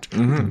it out.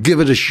 Mm-hmm. Give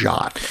it a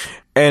shot.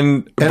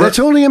 And it's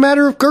only a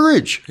matter of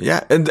courage.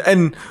 Yeah.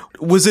 And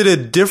was it a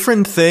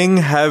different thing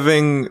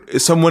having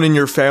someone in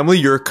your family,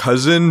 your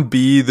cousin,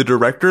 be the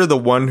director, the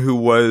one who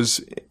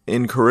was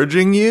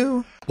encouraging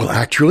you? Well,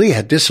 actually,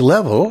 at this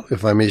level,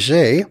 if I may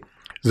say,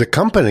 the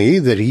company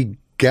that he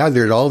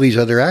gathered all these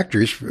other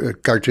actors,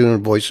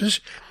 cartoon voices,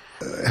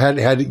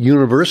 had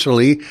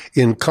universally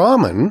in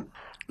common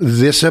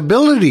this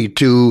ability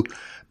to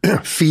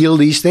feel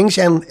these things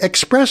and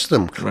express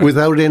them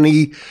without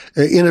any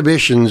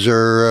inhibitions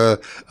or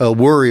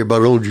worry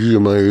about, oh, gee,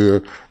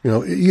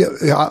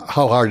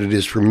 how hard it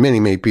is for many,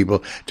 many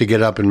people to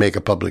get up and make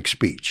a public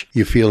speech.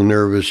 You feel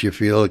nervous, you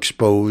feel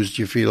exposed,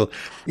 you feel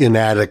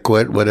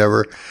inadequate,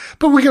 whatever.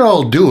 But we can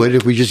all do it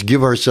if we just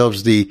give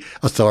ourselves the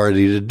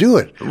authority to do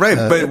it. Right,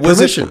 but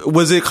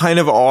was it kind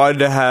of odd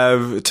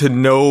to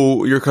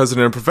know your cousin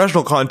in a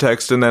professional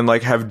context and then,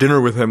 like, have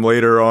dinner with him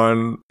later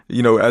on?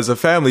 as a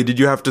family, did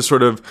you have to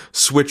sort of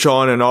switch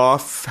on and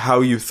off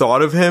how you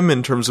thought of him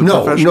in terms of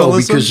No,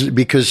 professionalism?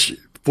 because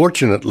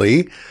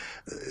fortunately,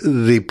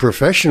 the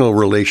professional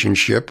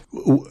relationship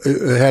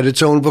had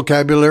its own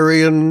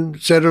vocabulary and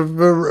set of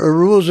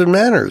rules and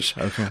manners.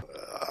 Okay.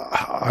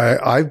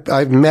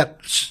 I've met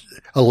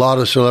a lot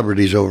of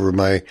celebrities over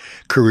my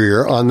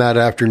career. On that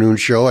afternoon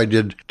show, I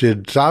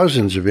did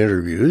thousands of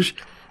interviews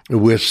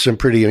with some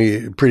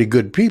pretty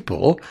good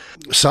people,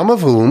 some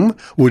of whom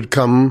would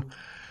come,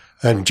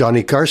 and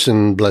Johnny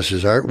Carson, bless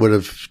his heart, would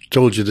have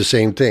told you the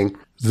same thing.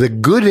 The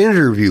good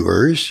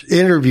interviews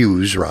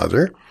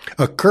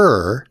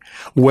occur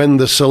when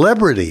the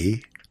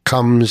celebrity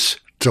comes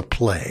to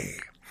play,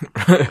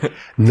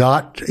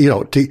 not,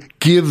 to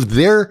give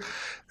their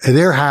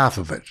half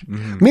of it.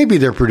 Mm-hmm. Maybe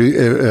they're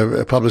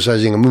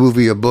publicizing a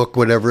movie, a book,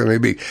 whatever it may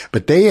be,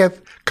 but they have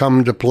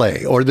come to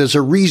play, or there's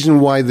a reason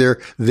why they're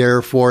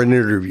there for an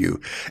interview.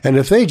 And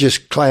if they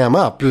just clam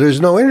up, there's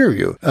no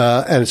interview.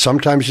 And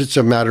sometimes it's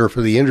a matter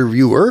for the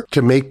interviewer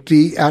to make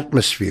the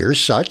atmosphere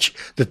such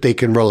that they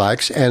can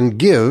relax and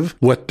give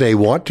what they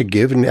want to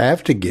give and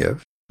have to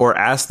give. Or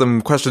ask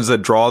them questions that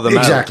draw them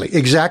out.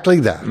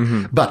 Exactly that.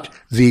 Mm-hmm. But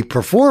the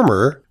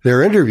performer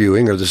they're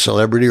interviewing, or the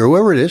celebrity, or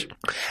whoever it is,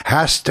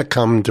 has to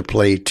come to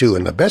play too.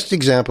 And the best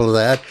example of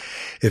that,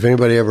 if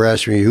anybody ever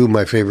asked me who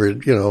my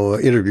favorite,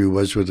 interview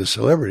was with a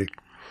celebrity,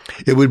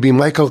 it would be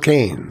Michael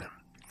Caine.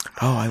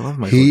 Oh, I love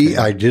Michael Caine.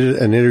 I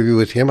did an interview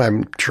with him.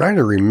 I'm trying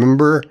to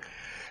remember.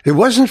 It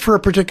wasn't for a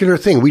particular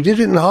thing. We did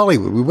it in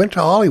Hollywood. We went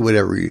to Hollywood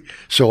every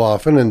so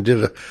often and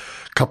did a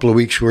couple of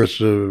weeks worth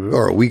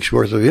or a week's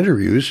worth of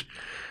interviews.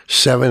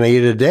 7,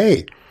 8 a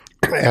day.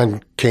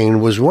 And Caine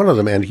was one of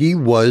them. And he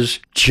was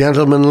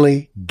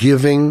gentlemanly,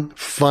 giving,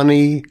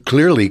 funny,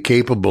 clearly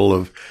capable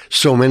of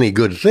so many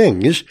good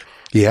things.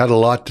 He had a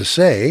lot to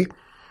say,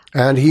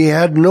 and he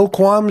had no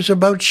qualms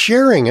about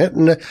sharing it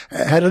and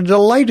had a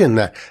delight in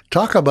that.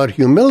 Talk about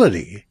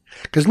humility.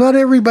 Because not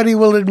everybody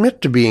will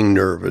admit to being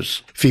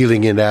nervous,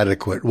 feeling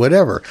inadequate,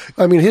 whatever.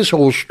 I mean, his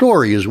whole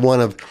story is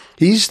one of,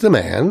 he's the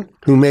man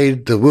who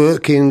made the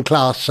working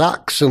class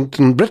accent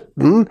in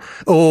Britain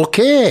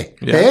okay,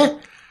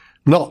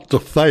 Not the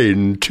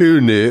fine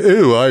Tony,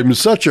 I'm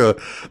such an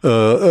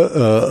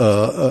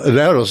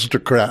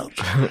aristocrat.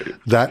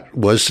 That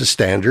was the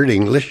standard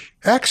English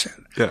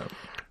accent. Yeah.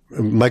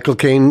 Michael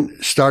Caine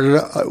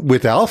started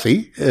with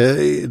Alfie,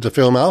 the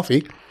film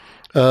Alfie,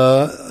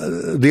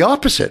 the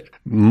opposite.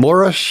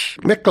 Morris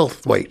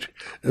Micklethwaite,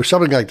 or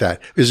something like that,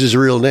 is his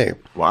real name.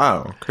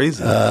 Wow,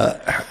 crazy!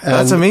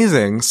 That's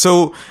amazing.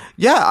 So,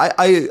 yeah,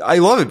 I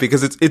love it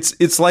because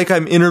it's like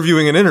I'm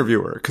interviewing an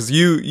interviewer because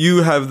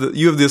you have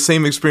the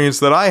same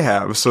experience that I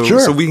have. So sure.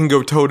 So we can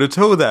go toe to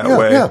toe that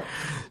way. Yeah.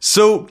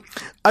 So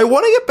I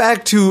want to get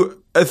back to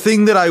a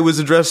thing that I was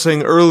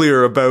addressing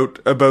earlier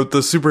about the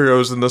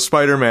superheroes and the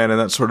Spider-Man and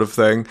that sort of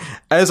thing.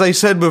 As I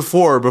said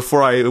before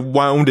I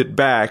wound it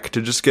back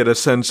to just get a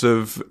sense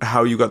of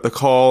how you got the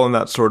call and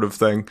that sort of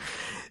thing.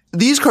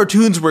 These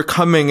cartoons were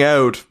coming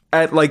out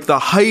at like the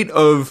height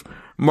of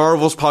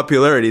Marvel's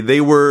popularity. They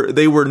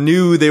were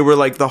new. They were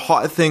like the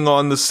hot thing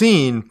on the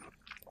scene.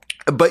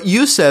 But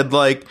you said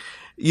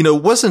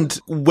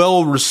wasn't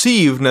well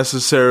received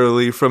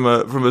necessarily from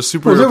a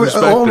superhero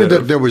perspective. Only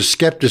that there was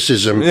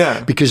skepticism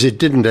because it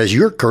didn't, as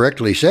you're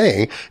correctly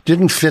saying,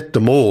 didn't fit the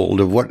mold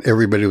of what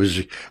everybody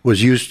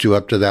was used to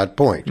up to that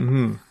point.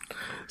 Mm-hmm.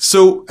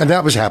 So, and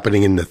that was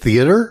happening in the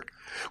theater,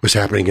 was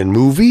happening in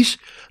movies,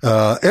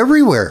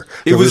 everywhere.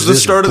 It was the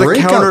start of the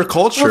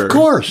counterculture. Of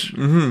course.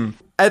 Mm-hmm.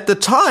 At the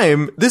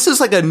time, this is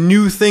like a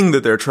new thing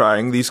that they're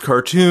trying, these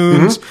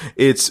cartoons.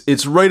 Mm-hmm.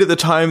 It's right at the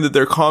time that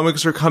their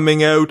comics are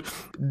coming out.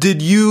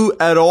 Did you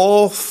at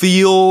all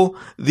feel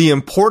the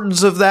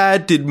importance of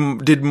that? Did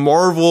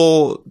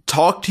Marvel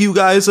talk to you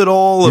guys at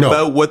all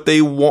about what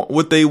they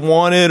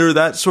wanted or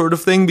that sort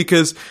of thing?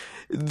 Because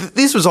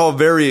this was all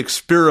very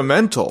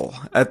experimental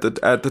at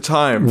the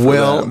time.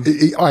 Well,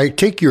 I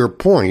take your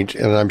point,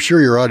 and I'm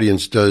sure your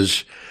audience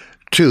does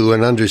too,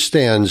 and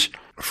understands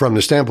from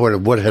the standpoint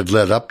of what had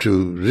led up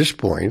to this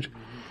point.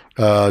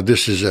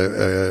 This is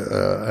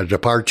a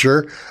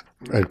departure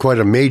and quite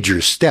a major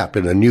step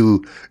in a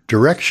new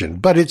direction,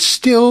 but it's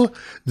still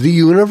the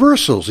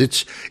universals.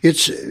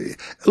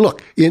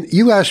 Look,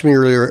 you asked me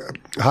earlier,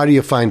 how do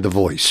you find the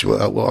voice?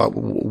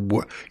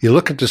 You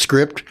look at the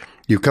script,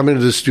 you come into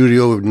the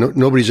studio,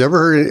 nobody's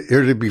ever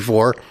heard it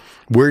before.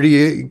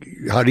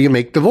 How do you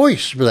make the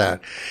voice for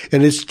that?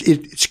 And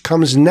it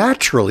comes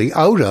naturally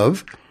out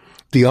of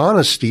the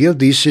honesty of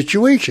these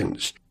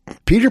situations.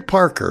 Peter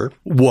Parker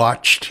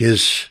watched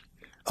his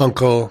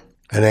uncle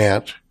and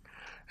aunt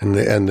and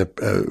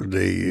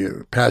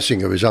the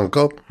passing of his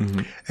uncle,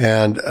 mm-hmm.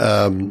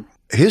 and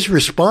his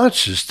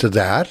responses to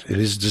that, and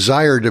his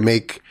desire to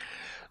make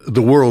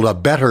the world a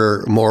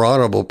better, more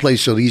honorable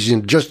place so these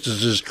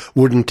injustices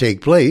wouldn't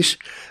take place.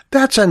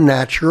 That's a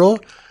natural,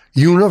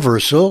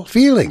 universal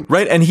feeling.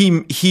 Right, and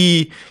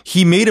he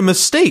made a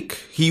mistake.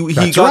 He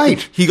got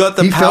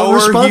the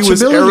power. He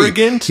was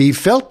arrogant. He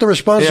felt the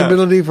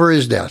responsibility for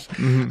his death.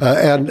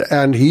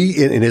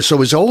 Mm-hmm. So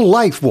his whole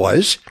life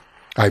was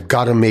I've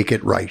got to make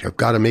it right. I've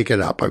got to make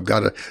it up. I've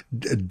got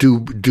to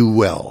do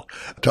well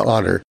to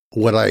honor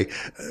what I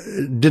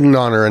didn't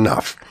honor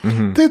enough.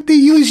 They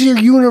use your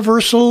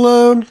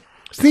universal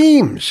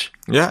themes.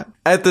 Yeah.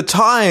 At the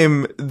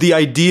time, the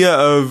idea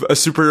of a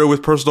superhero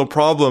with personal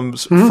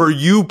problems, for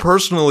you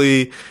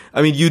personally,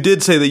 I mean, you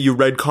did say that you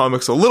read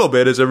comics a little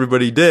bit, as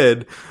everybody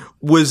did.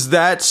 Was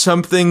that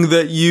something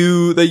that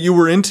you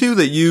were into,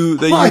 that you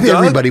dug?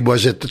 Everybody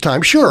was at the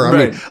time. Sure. I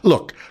Right. mean,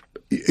 look,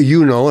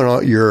 you know,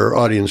 and your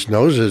audience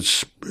knows that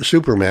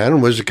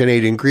Superman was a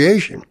Canadian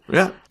creation.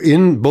 Yeah.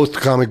 In both the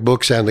comic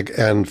books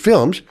and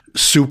films,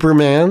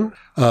 Superman,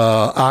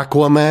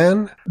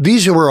 Aquaman,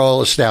 these were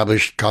all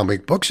established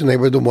comic books, and they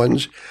were the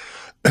ones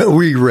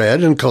we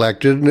read and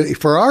collected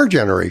for our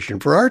generation,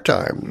 for our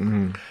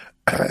time.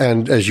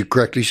 And as you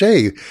correctly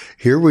say,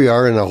 here we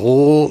are in a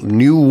whole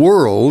new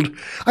world.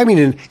 I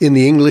mean, in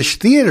the English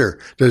theater,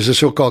 there's a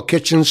so-called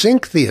kitchen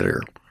sink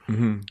theater,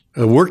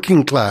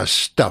 working class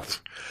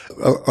stuff.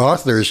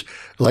 Authors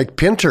like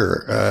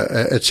Pinter,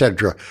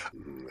 etc.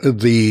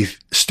 The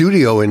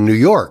studio in New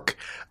York,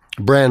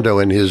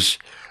 Brando and his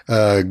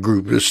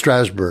group,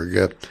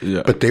 Strasbourg,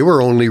 but they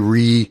were only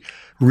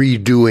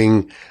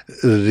redoing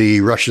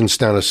the Russian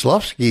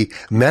Stanislavski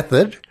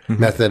method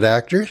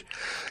actors.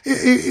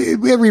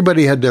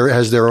 Everybody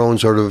has their own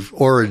sort of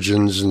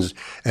origins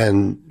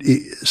and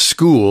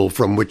school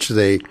from which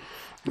they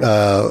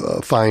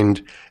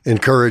find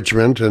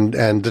encouragement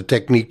and the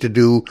technique to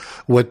do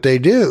what they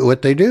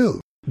do.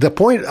 The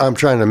point I'm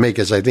trying to make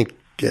is, I think,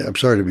 I'm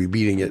sorry to be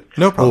beating it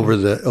over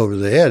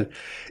the head,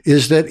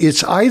 is that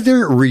it's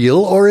either real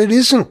or it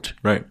isn't.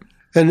 Right.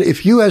 And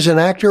if you as an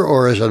actor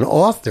or as an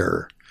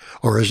author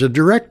or as a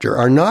director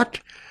are not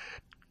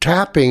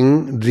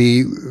tapping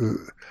the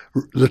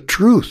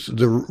truth,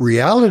 the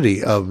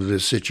reality of the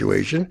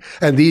situation,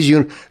 and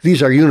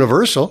these are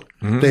universal.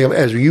 They have,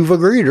 as you've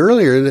agreed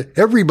earlier, that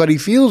everybody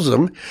feels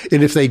them,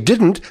 and if they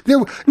didn't,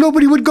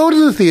 nobody would go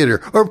to the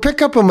theater or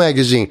pick up a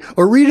magazine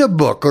or read a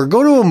book or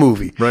go to a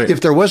movie. Right.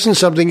 If there wasn't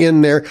something in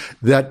there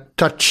that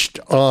touched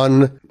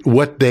on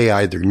what they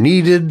either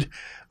needed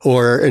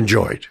or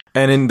enjoyed.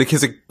 And in the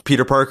case of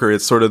Peter Parker,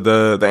 it's sort of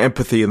the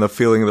empathy and the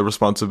feeling of the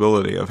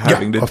responsibility of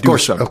having to do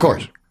something. Of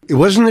course.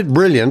 Wasn't it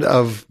brilliant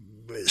of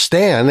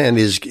Stan and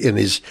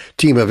his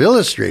team of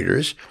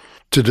illustrators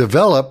to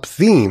develop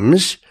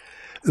themes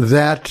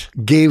that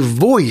gave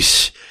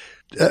voice?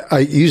 I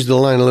used the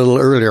line a little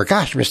earlier.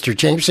 Gosh, Mr.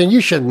 Jameson, you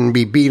shouldn't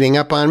be beating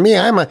up on me.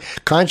 I'm a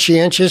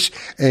conscientious,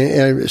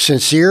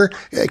 sincere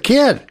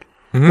kid.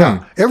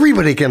 Now,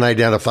 everybody can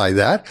identify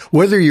that,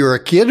 whether you're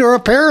a kid or a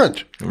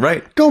parent.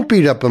 Right. Don't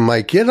beat up on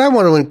my kid. I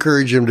want to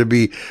encourage him to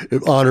be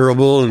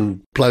honorable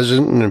and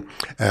pleasant and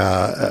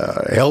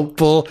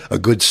helpful, a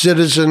good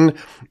citizen,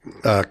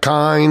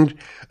 kind,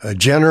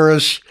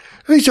 generous.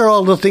 These are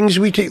all the things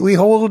we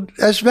hold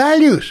as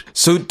values.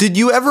 So did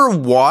you ever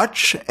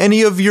watch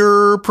any of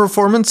your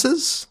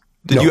performances?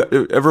 Did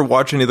you ever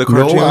watch any of the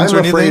cartoons or anything?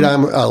 I'm afraid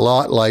I'm a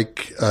lot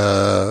like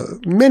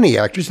many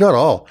actors, not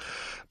all,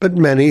 but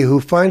many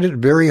who find it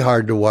very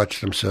hard to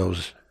watch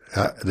themselves,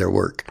 their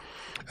work.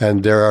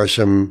 And there are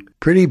some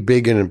pretty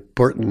big and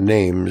important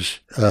names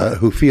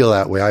who feel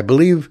that way. I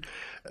believe,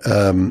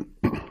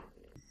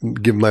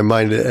 give my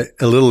mind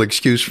a little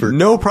excuse for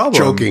no problem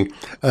joking.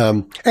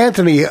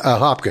 Anthony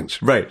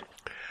Hopkins. Right.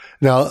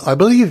 Now, I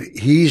believe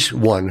he's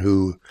one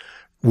who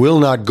will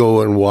not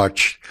go and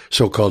watch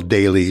so-called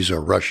dailies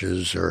or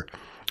rushes or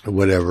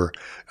whatever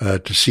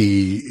to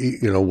see,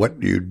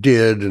 what you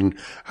did and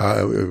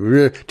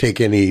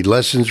take any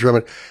lessons from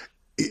it.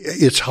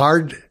 It's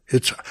hard.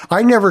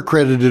 I never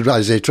credited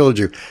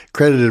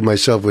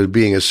myself with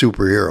being a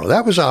superhero.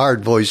 That was a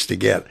hard voice to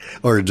get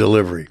or a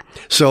delivery.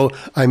 So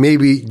I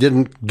maybe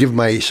didn't give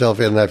myself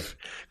enough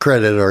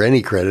credit or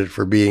any credit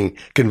for being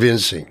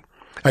convincing.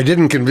 I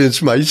didn't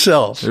convince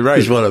myself, right,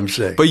 is what I'm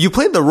saying. But you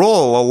played the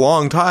role a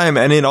long time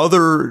and in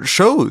other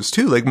shows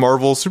too, like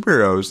Marvel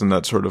superheroes and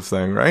that sort of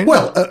thing, right?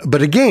 Well,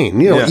 but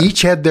again,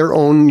 each had their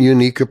own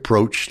unique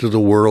approach to the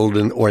world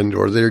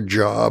or their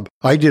job.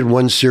 I did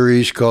one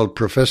series called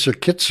Professor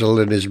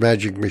Kitzel and His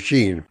Magic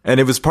Machine. And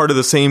it was part of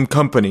the same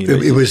company.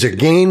 It was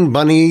again,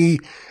 Bunny,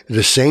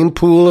 the same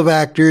pool of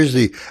actors,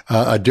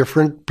 a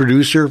different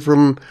producer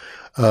from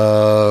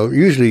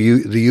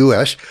usually the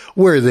U.S.,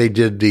 where they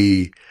did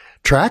the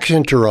tracks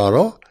in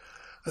Toronto.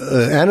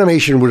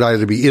 Animation would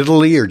either be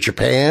Italy or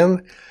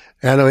Japan.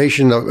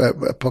 Animation,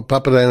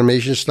 puppet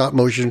animation, stop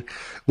motion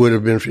would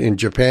have been in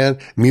Japan.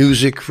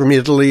 Music from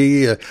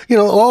Italy,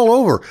 all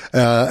over.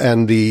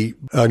 And the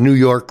New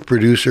York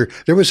producer,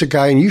 there was a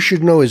guy, and you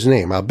should know his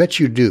name. I'll bet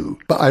you do.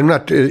 But I'm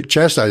not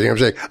chastising. I'm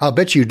saying, I'll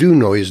bet you do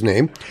know his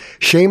name.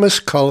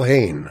 Seamus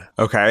Culhane.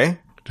 Okay.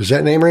 Does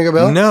that name ring a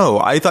bell? No,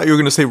 I thought you were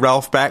going to say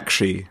Ralph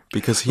Bakshi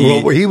because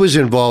he was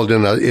involved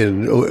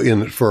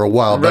in for a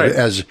while, but right,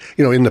 as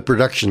in the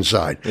production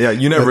side. Yeah,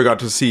 you never got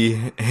to see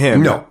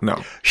him. No.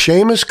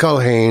 Seamus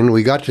Culhane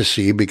we got to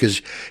see because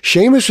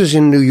Seamus was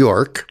in New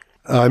York.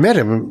 I met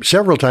him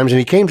several times, and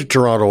he came to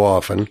Toronto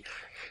often. He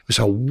was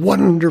a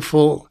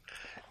wonderful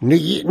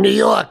New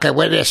York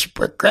with this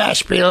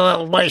graspy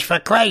little voice. For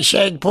Christ's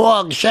sake,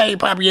 Paul,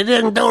 shape up. You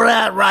didn't do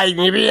that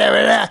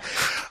right.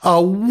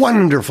 A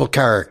wonderful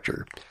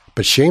character.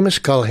 But Seamus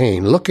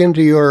Culhane, look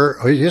into your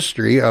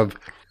history of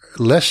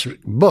less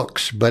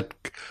books, but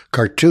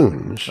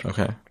cartoons.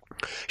 Okay.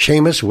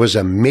 Seamus was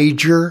a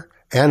major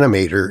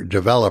animator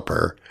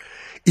developer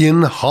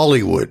in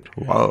Hollywood.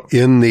 Wow.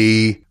 In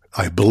the,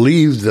 I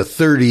believe, the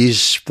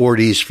 30s,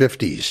 40s,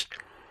 50s.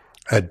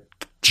 A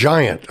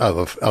giant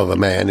of a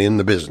man in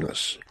the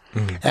business.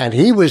 Mm-hmm. And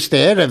he was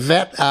there to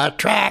vet our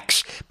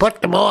tracks,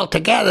 put them all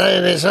together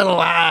in his little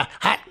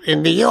hut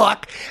in New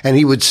York. And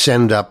he would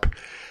send up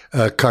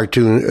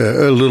cartoon,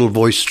 little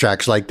voice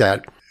tracks like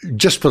that,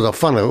 just for the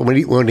fun of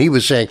it. When he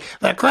was saying,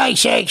 "For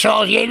Christ's sake,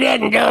 Saul, you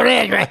didn't do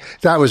this,"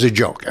 that was a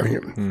joke. I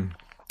mean,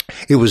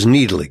 it was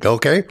needling,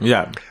 okay?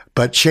 Yeah.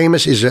 But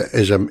Seamus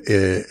is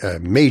a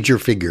major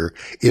figure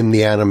in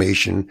the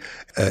animation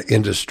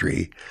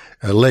industry,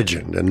 a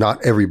legend, and not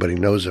everybody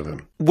knows of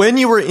him. When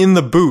you were in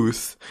the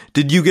booth,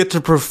 did you get to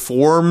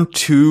perform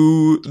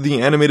to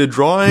the animated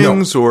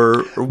drawings,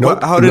 or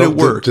how did it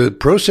work? The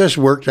process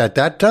worked at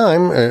that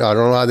time. I don't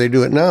know how they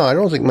do it now. I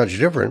don't think much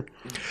different.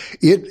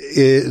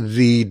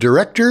 The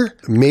director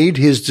made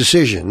his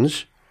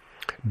decisions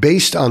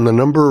based on the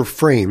number of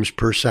frames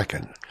per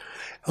second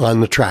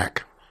on the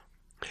track.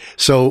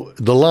 So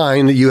the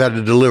line that you had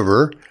to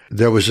deliver,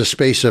 there was a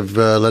space of,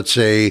 let's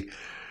say,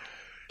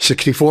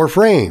 64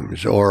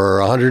 frames or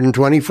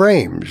 120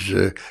 frames,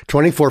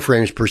 24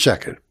 frames per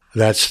second.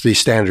 That's the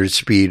standard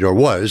speed, or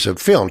was, of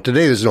film.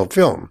 Today there's no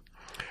film.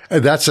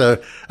 And that's an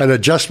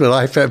adjustment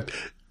I'm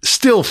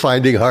still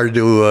finding hard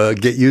to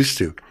get used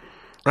to.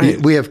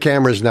 Right. We have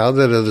cameras now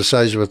that are the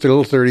size of a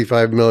little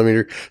 35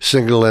 millimeter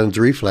single lens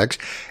reflex.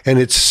 And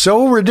it's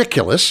so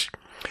ridiculous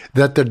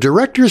that the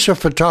directors of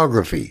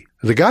photography,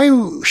 the guy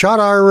who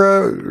shot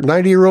our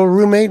 90-year-old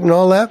roommate and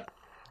all that,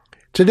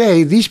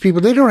 today, these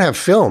people, they don't have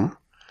film.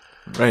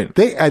 Right.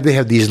 They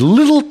have these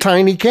little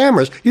tiny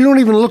cameras. You don't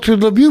even look through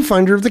the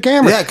viewfinder of the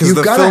camera. Yeah, because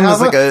the film is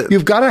like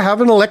you've got to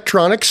have an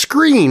electronic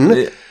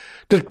screen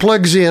that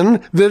plugs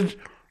in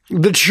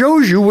that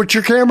shows you what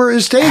your camera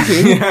is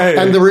taking.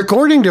 And the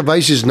recording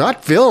device is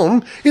not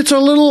film. It's a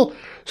little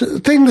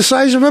thing the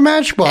size of a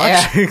matchbox.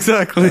 Yeah,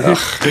 exactly.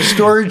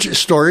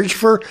 Storage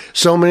for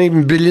so many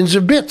billions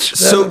of bits.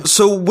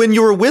 So when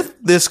you were with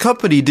this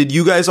company, did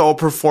you guys all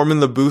perform in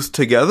the booth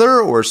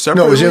together or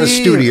separately? No, it was in a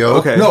studio.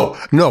 Okay. No.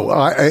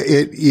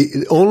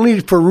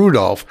 Only for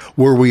Rudolph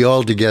were we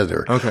all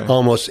together. Okay.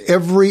 Almost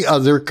every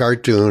other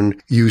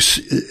cartoon,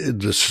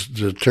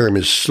 the term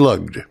is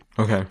slugged.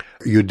 Okay.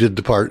 You did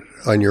the part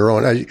on your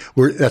own.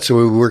 That's the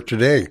way we work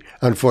today.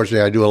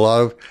 Unfortunately, I do a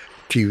lot of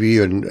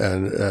TV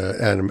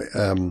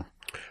and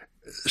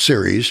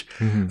series,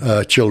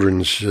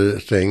 children's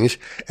things,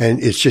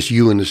 and it's just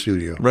you in the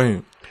studio,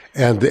 right?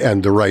 And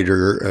the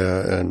writer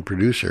and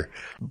producer.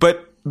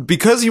 But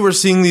because you were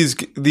seeing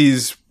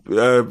these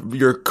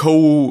your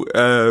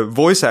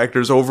voice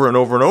actors over and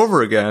over and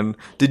over again,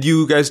 did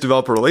you guys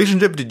develop a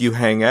relationship? Did you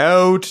hang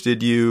out?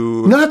 Did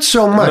you? Not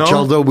so much,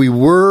 although we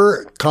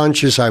were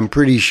conscious. I'm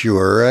pretty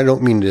sure. I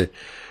don't mean to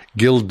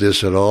gild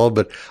this at all,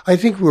 but I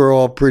think we're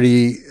all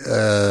pretty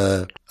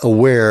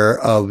aware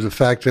of the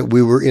fact that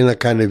we were in a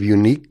kind of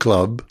unique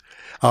club,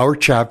 our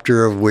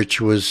chapter of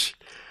which was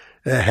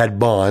had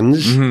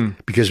bonds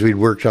because we'd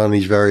worked on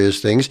these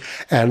various things,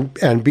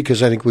 and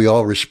because I think we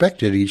all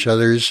respected each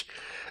other's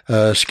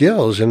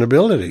skills and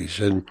abilities.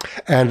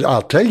 And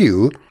I'll tell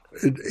you,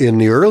 in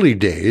the early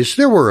days,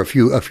 there were a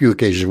few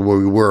occasions where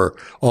we were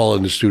all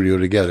in the studio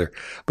together.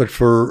 But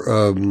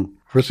for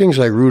things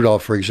like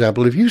Rudolph, for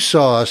example, if you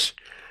saw us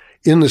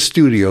in the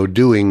studio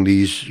doing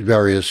these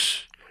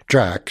various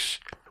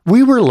tracks,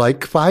 we were like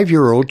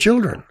 5-year-old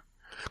children,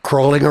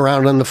 crawling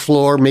around on the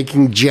floor,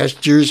 making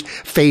gestures,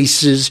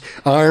 faces,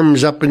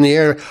 arms up in the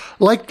air,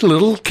 like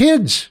little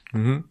kids,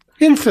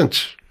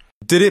 infants.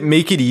 Did it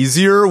make it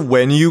easier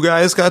when you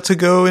guys got to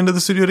go into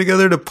the studio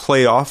together to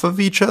play off of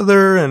each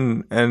other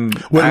and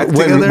act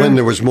together? When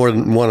there was more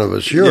than one of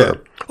us, sure. Yeah.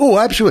 Oh,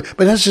 absolutely.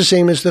 But that's the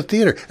same as the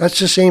theater. That's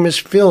the same as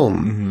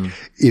film.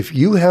 If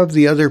you have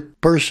the other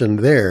person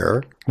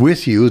there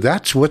with you,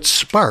 that's what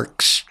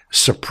sparks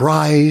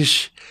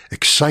surprise,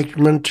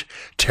 excitement,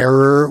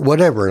 terror,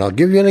 whatever. And I'll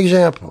give you an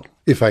example,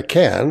 if I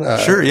can.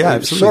 Sure, yeah,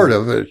 absolutely. Sort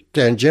of,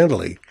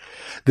 tangentially.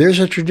 There's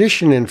a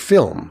tradition in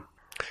film,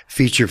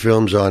 feature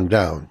films on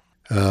down,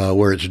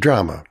 where it's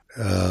drama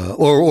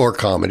or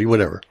comedy,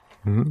 whatever.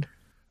 When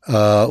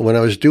I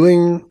was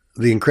doing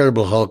The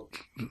Incredible Hulk,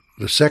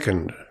 the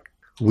second,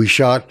 we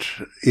shot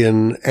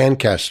in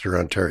Ancaster,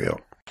 Ontario.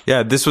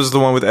 Yeah, this was the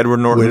one with Edward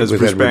Norton as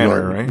Bruce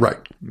Banner, right? Right.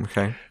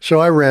 Okay. So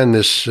I ran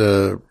this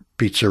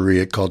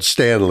pizzeria called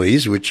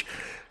Stanley's, which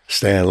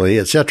Stanley,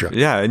 etc.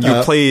 Yeah, and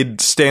you played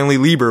Stanley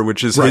Lieber,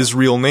 which is his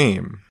real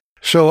name.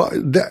 So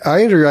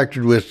I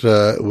interacted with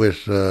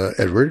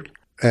Edward,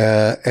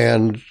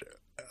 and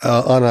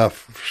on a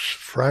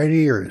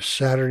Friday or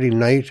Saturday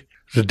night,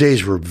 The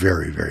days were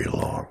very, very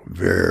long,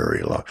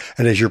 very long.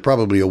 And as you're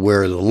probably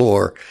aware of the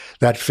lore,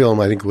 that film,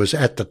 I think, was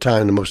at the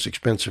time the most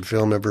expensive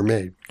film ever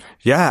made.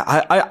 Yeah,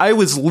 I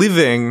was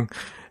living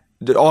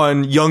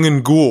on Young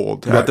and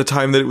Gould at the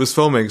time that it was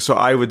filming, so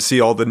I would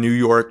see all the New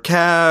York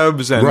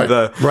cabs and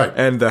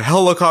the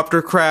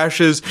helicopter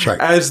crashes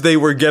as they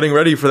were getting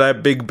ready for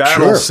that big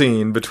battle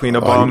scene between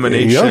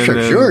Abomination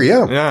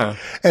and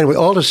And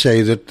all to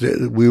say that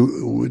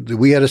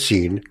we had a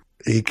scene.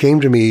 He came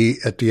to me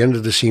at the end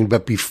of the scene,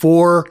 but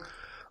before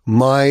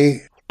my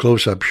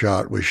close-up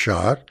shot was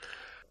shot,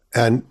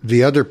 and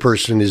the other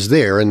person is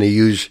there, and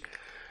they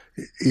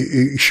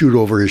shoot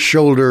over his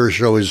shoulder,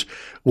 show his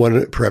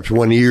perhaps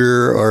one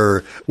ear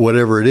or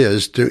whatever it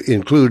is to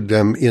include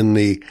them in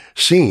the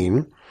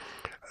scene.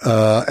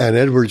 And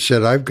Edward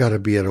said, "I've got to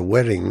be at a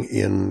wedding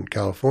in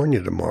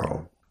California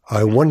tomorrow.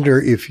 I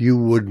wonder if you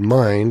would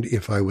mind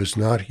if I was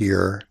not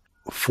here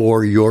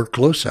for your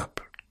close-up,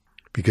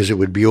 because it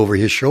would be over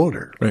his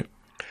shoulder." Right.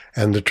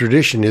 And the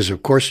tradition is,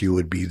 of course, you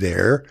would be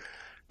there.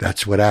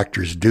 That's what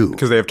actors do.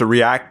 Because they have to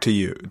react to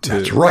you.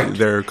 That's right.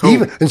 Their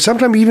and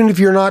sometimes even if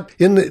you're not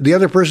the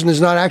other person is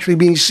not actually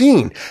being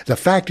seen, the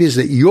fact is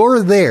that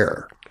you're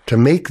there to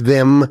make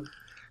them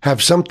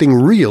have something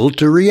real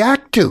to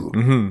react to.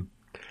 Mm-hmm.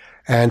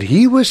 And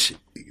he was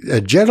a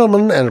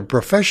gentleman and a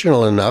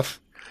professional enough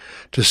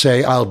to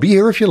say, "I'll be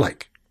here if you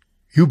like.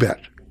 You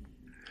bet.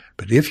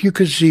 But if you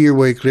could see your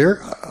way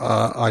clear,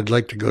 I'd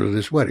like to go to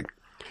this wedding."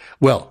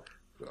 Well,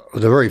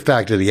 the very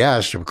fact that he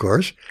asked, of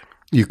course,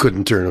 you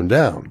couldn't turn him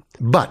down.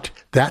 But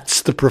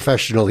that's the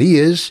professional he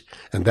is,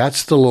 and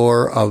that's the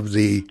lore of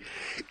the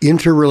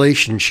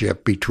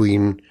interrelationship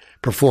between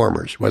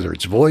performers, whether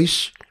it's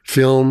voice,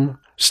 film,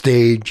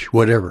 stage,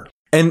 whatever.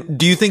 And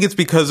do you think it's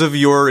because of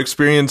your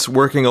experience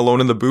working alone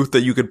in the booth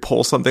that you could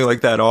pull something like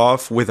that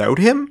off without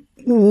him?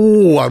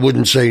 Oh, I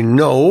wouldn't say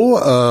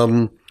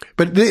no.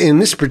 But in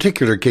this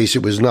particular case,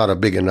 it was not a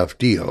big enough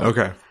deal.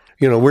 Okay.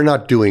 You know, we're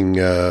not doing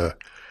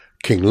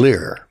King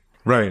Lear.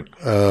 Right.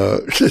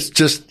 It's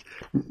just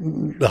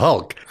the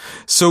Hulk.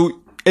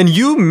 So, and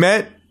you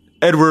met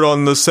Edward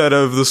on the set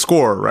of The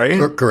Score, right?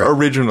 Correct.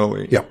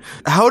 Originally. Yeah.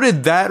 How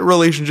did that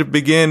relationship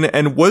begin?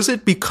 And was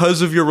it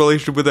because of your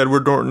relationship with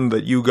Edward Norton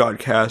that you got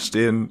cast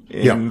in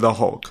The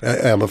Hulk?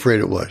 I'm afraid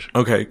it was.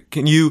 Okay.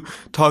 Can you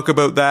talk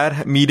about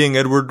that, meeting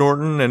Edward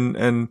Norton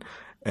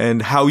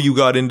and how you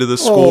got into The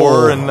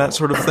Score and that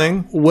sort of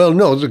thing? Well,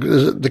 no,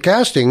 the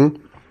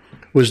casting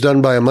was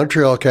done by a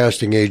Montreal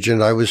casting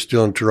agent. I was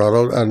still in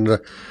Toronto, and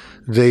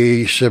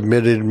they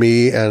submitted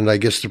me, and I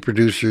guess the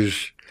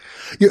producers,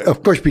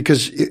 of course,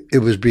 because it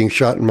was being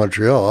shot in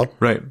Montreal.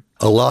 Right.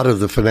 A lot of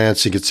the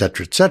financing, et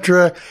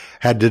cetera,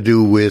 had to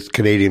do with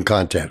Canadian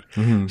content.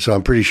 Mm-hmm. So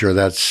I'm pretty sure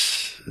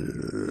that's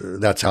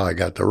how I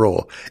got the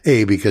role.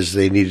 Because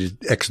they needed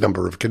X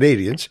number of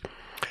Canadians,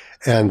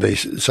 and they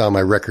saw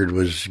my record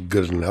was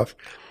good enough.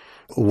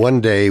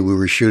 One day we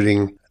were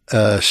shooting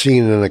a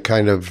scene in a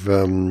kind of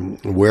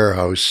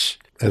warehouse,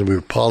 and we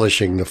were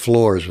polishing the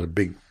floors with a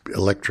big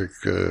electric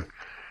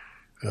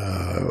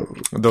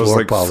those floor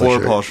like polisher. Floor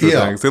polisher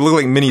things. They look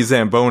like mini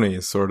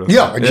Zambonis, sort of.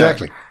 Yeah,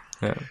 exactly.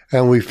 Yeah.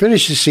 And we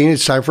finished the scene.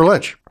 It's time for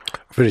lunch.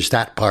 Finished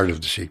that part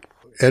of the scene.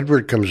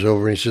 Edward comes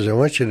over and he says, "I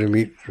want you to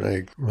meet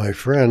my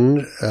friend,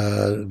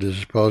 this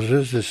is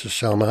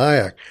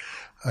Salma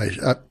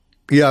Hayek."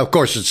 Yeah, of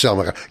course it's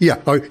Salma Hayek. Yeah,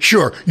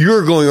 sure.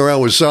 You're going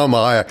around with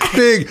Salma Hayek.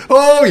 Big,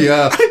 oh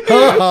yeah.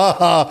 Ha, ha,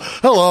 ha.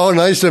 Hello,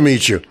 nice to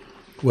meet you.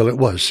 Well, it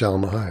was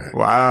Salma Hayek.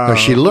 Wow. Now,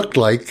 she looked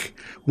like,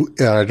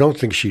 I don't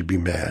think she'd be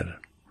mad.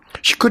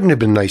 She couldn't have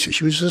been nicer.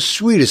 She was the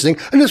sweetest thing.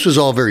 And this was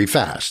all very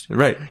fast.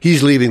 Right.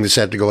 He's leaving the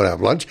set to go and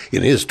have lunch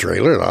in his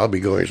trailer, and I'll be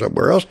going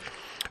somewhere else.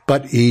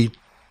 But he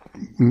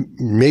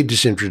made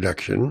this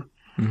introduction.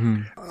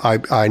 Mm-hmm.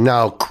 I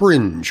now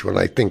cringe when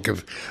I think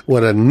of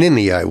what a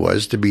ninny I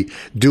was to be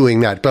doing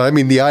that. But I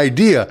mean, the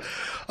idea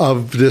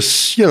of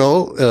this,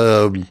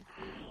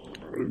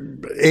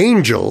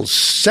 angel,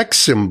 sex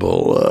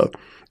symbol,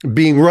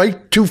 being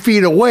right 2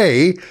 feet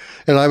away,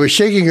 and I was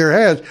shaking her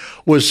hand,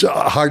 was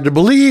hard to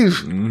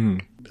believe. Mm-hmm.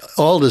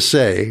 All to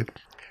say,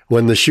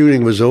 when the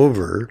shooting was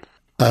over,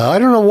 I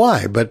don't know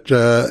why, but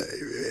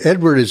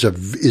Edward is a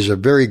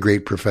very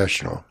great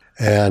professional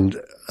and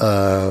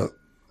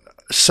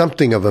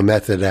something of a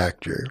method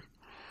actor.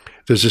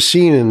 There's a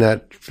scene in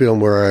that film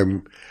where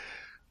I'm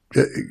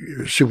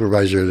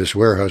supervisor of this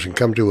warehouse and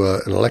come to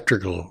an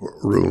electrical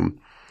room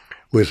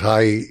with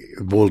high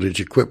voltage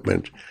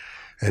equipment,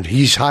 and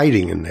he's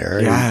hiding in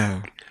there.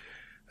 Yeah.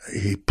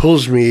 He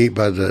pulls me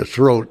by the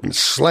throat and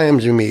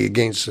slams me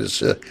against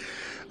this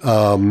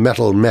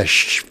metal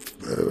mesh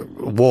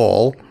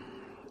wall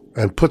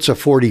and puts a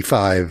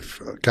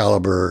 .45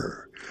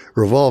 caliber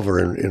revolver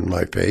in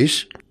my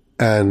face.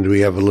 And we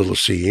have a little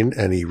scene,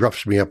 and he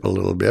roughs me up a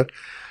little bit.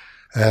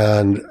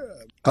 And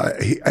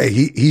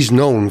he's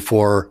known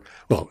for,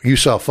 well, you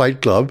saw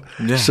Fight Club,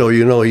 so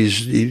you know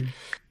he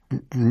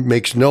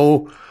makes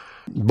no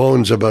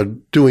bones about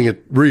doing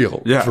it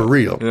for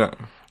real. Yeah.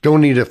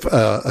 Don't need a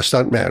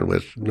stuntman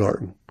with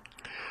Norton.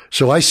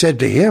 So I said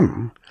to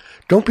him,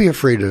 don't be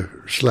afraid to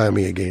slam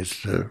me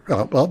against,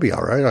 I'll be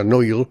all right. I know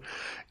you'll,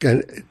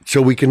 and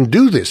so we can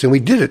do this. And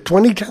we did it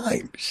 20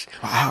 times.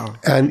 Wow.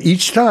 And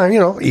each time,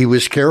 he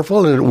was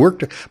careful and it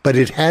worked, but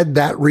it had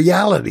that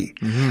reality.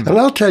 Mm-hmm. And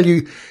I'll tell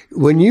you,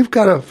 when you've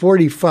got a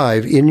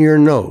 .45 in your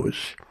nose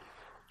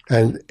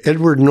and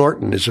Edward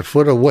Norton is a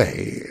foot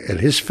away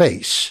at his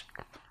face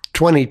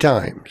 20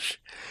 times,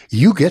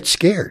 you get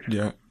scared.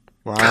 Yeah.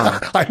 Wow.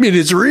 I mean,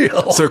 it's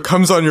real. So it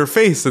comes on your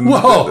face and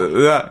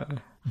whoa.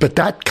 But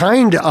that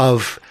kind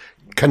of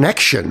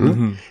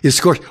connection is,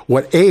 of course,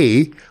 what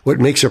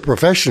makes a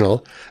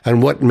professional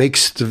and what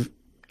makes the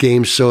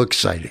game so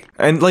exciting.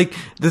 And like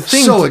the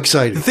thing, so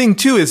exciting. The thing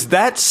too is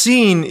that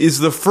scene is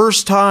the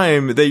first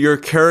time that your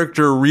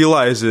character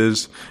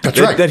realizes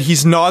that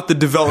he's not the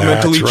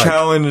developmentally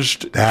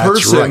challenged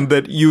person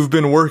that you've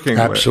been working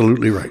with.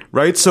 Absolutely right.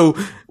 Right. So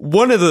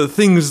one of the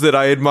things that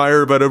I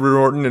admire about Edward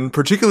Norton, and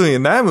particularly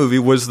in that movie,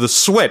 was the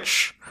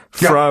switch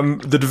from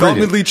the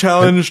developmentally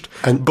challenged,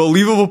 and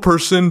believable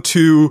person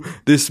to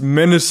this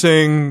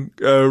menacing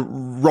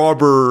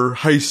robber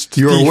heist.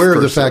 You're aware person.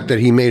 of the fact that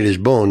he made his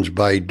bones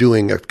by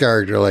doing a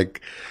character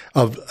like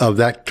of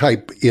that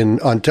type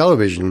on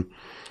television.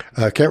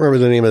 I can't remember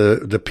the name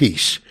of the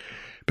piece,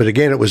 but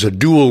again, it was a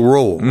dual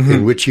role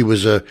in which he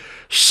was a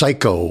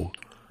psycho.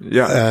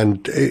 Yeah,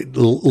 and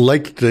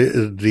like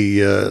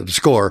the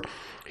score,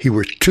 he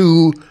was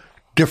two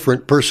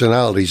different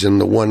personalities in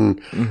the one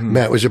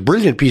man. It was a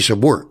brilliant piece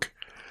of work.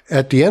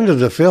 At the end of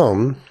the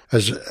film,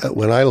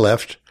 when I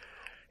left,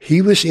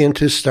 he was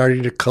into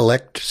starting to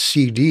collect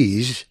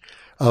CDs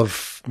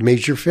of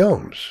major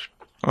films.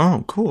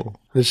 Oh, cool.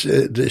 We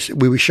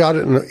shot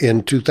it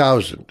in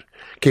 2000.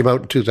 Came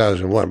out in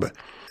 2001, but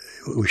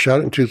we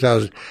shot it in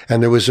 2000.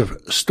 And there was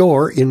a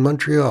store in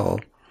Montreal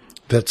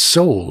that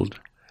sold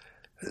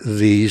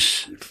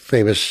these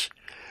famous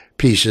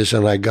pieces,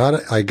 and I got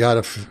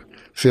a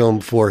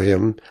film for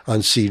him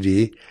on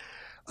CD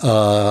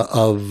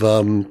of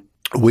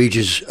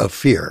Wages of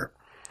Fear.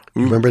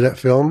 Remember that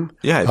film?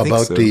 Yeah, I think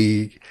about so.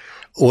 The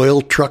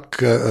oil truck,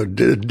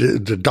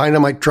 the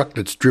dynamite truck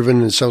that's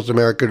driven in South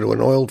America to an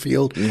oil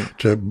field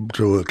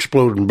to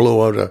explode and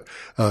blow out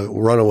a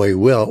runaway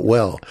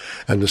well.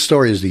 And the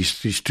story is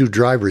these two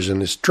drivers in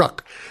this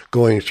truck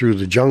going through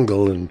the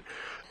jungle and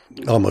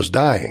almost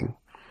dying.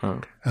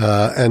 Oh.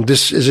 And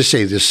this, as I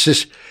say,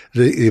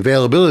 the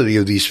availability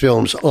of these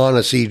films on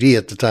a CD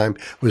at the time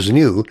was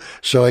new.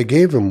 So I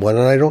gave him one,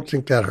 and I don't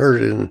think that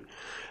hurt in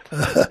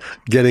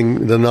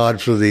getting the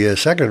nod for the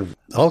second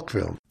Hulk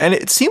film. And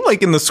it seemed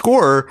like in the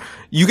score,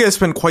 you guys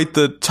spent quite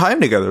the time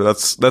together.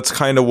 That's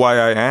kind of why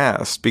I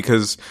asked,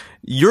 because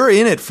you're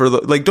in it for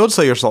don't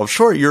sell yourself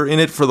short. You're in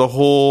it for the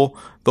whole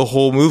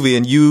movie,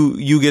 and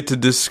you get to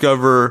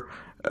discover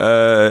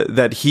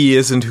that he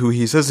isn't who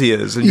he says he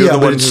is. And you're the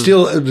one but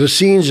still, the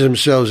scenes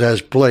themselves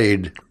as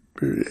played,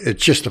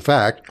 it's just a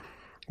fact,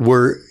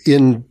 were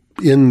in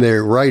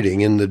their writing,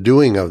 in the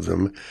doing of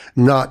them,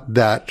 not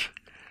that,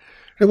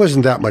 there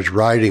wasn't that much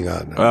riding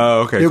on them.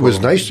 Oh, okay, It was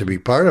nice to be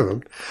part of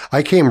them.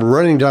 I came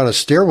running down a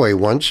stairway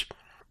once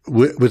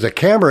with a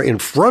camera in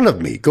front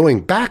of me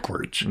going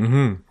backwards.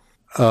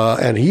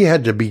 And he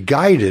had to be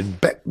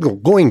guided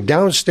going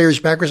downstairs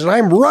backwards, and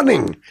I'm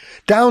running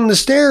down the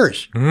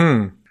stairs.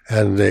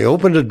 And they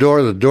opened the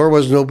door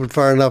wasn't open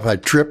far enough. I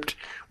tripped,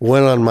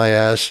 went on my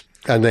ass,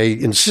 and they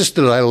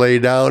insisted I lay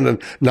down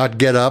and not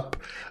get up,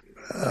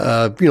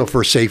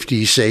 for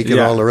safety's sake and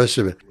all the rest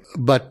of it.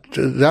 But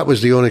that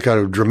was the only kind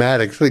of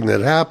dramatic thing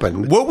that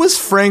happened. What was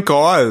Frank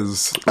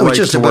Oz like? I was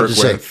just about to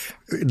say,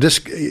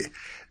 with?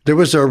 There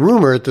was a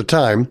rumor at the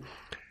time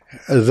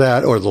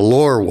that, or the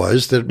lore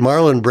was, that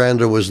Marlon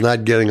Brando was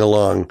not getting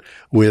along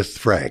with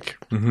Frank.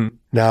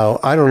 Now,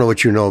 I don't know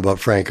what you know about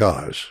Frank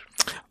Oz.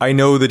 I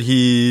know that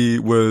he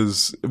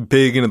was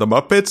big into the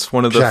Muppets,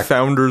 one of the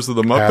founders of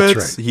the Muppets.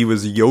 That's right. He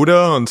was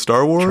Yoda on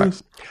Star Wars.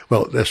 Right.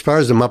 Well, as far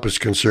as the Muppets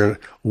concerned,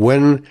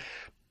 when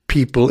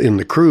people in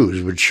the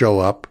cruise would show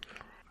up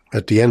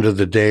at the end of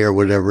the day or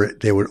whatever,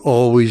 they would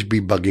always be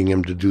bugging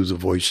him to do the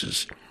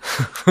voices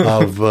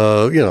of,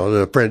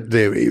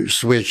 the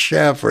Swiss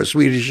chef or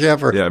Swedish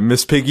chef or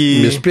Miss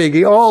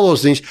Piggy, all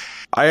those things.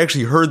 I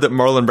actually heard that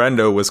Marlon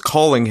Brando was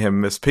calling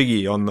him Miss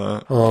Piggy on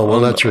the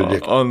that's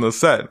ridiculous. On the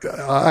set.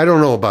 I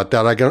don't know about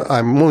that.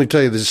 I'm only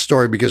telling you this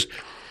story because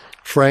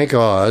Frank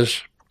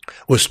Oz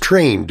was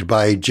trained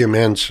by Jim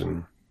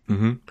Henson,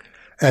 and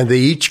they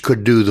each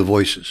could do the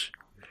voices.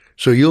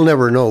 So you'll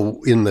never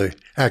know in the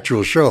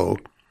actual show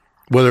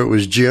whether it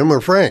was Jim or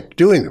Frank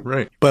doing them.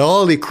 Right. But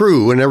all the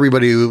crew and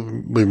everybody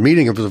who was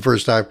meeting him for the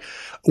first time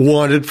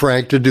wanted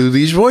Frank to do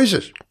these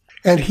voices.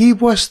 And he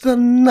was the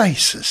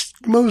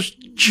nicest, most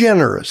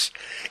generous,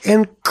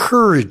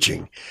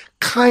 encouraging,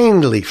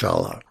 kindly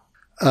fellow.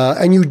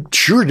 And you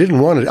sure I didn't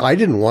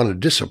want to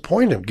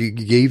disappoint him. He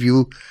gave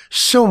you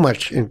so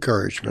much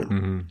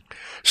encouragement.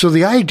 So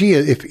the idea,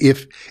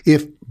 if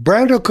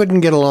Brando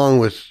couldn't get along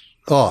with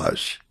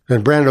Oz,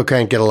 then Brando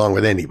can't get along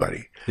with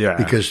anybody. Yeah.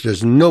 Because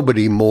there's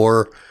nobody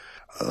more,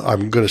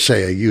 I'm going to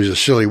say, I use a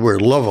silly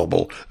word,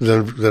 lovable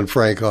than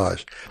Frank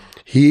Oz.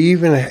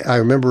 I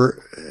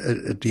remember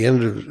at the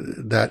end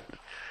of that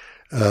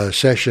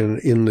session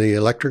in the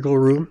electrical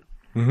room,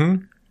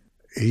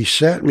 he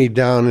sat me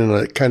down in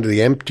a kind of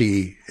the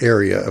empty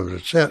area of the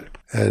set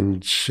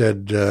and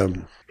said,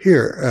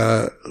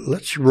 here,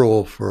 let's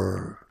roll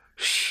for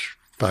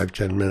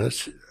 5-10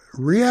 minutes.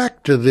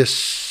 React to this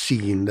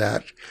scene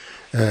that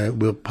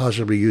we'll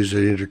possibly use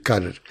it to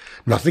intercut it.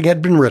 Nothing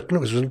had been written. It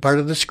wasn't part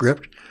of the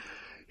script.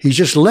 He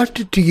just left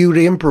it to you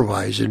to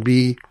improvise and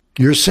be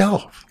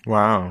yourself.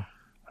 Wow.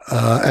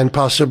 And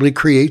possibly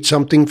create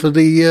something for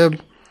the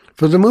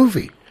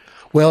movie.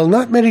 Well,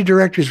 not many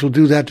directors will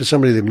do that to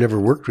somebody they've never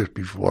worked with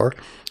before,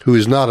 who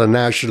is not a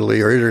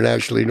nationally or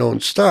internationally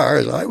known star,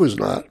 as I was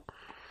not.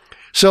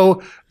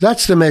 So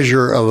that's the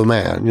measure of a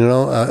man,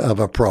 of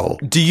a pro.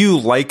 Do you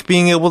like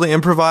being able to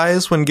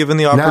improvise when given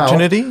the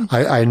opportunity? Now,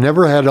 I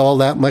never had all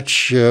that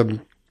much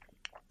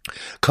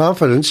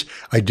confidence.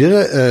 I did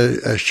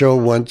a show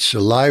once, a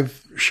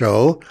live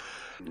show.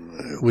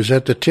 It was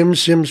at the Tim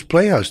Sims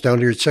Playhouse down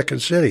here at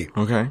Second City.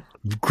 Okay.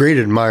 Great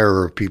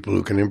admirer of people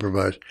who can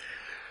improvise.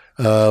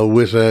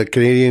 With a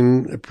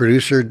Canadian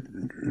producer,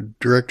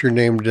 director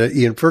named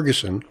Ian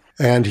Ferguson.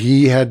 And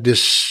he had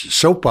this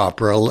soap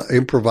opera,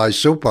 improvised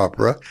soap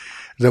opera,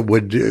 that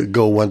would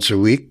go once a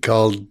week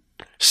called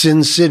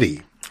Sin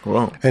City.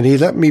 Whoa. And he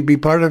let me be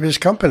part of his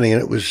company.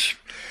 And it was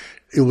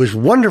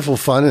wonderful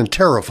fun and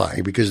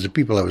terrifying because the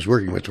people I was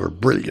working with were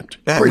brilliant.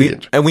 Yeah,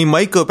 Brilliant. We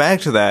might go back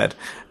to that.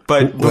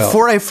 But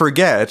before I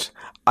forget,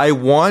 I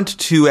want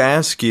to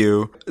ask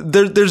you,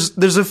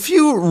 there's a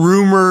few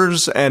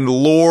rumors and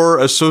lore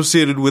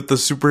associated with the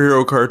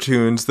superhero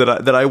cartoons that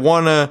I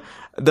want to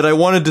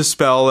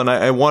dispel, and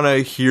I want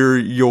to hear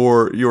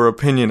your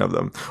opinion of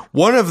them.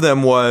 One of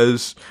them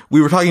was,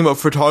 we were talking about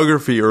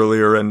photography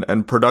earlier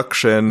and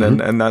production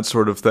and that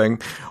sort of thing.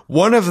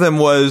 One of them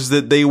was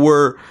that they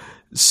were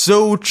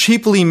so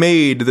cheaply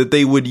made that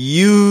they would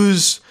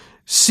use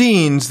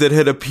scenes that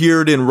had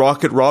appeared in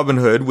Rocket Robin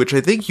Hood, which I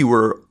think you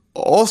were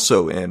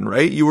also in,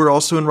 right? You were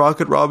also in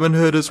Rocket Robin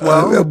Hood as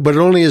well? But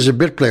only as a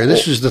bit player.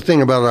 This is the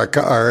thing about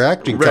our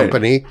acting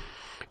company.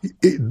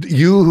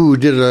 You who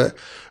would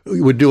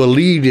do a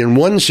lead in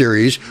one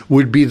series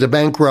would be the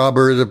bank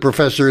robber, the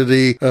professor,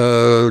 the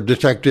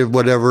detective,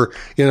 whatever,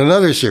 in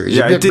another series.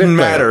 Yeah, it didn't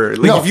matter.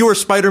 If you were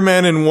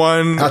Spider-Man in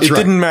one,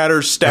 didn't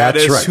matter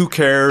status. That's right. Who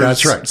cares?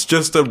 That's right. It's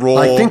just a role.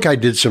 I think I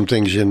did some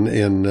things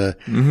in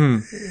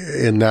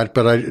that,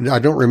 but I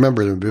don't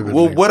remember them vividly.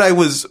 Well, what I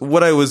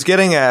was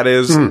getting at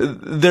is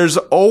there's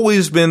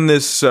always been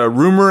this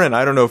rumor, and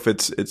I don't know if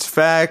it's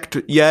fact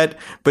yet,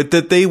 but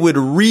that they would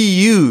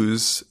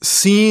reuse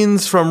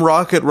scenes from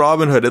Rocket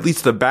Robin Hood, at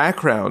least the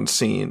background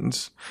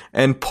scenes,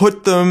 and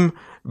put them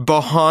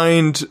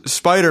behind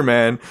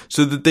Spider-Man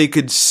so that they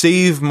could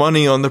save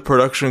money on the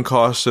production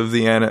costs of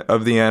the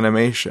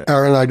animation.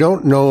 Aaron, I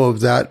don't know of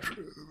that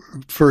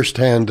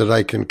firsthand that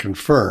I can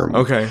confirm.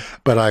 Okay.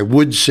 But I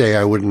would say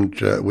I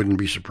wouldn't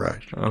be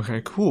surprised.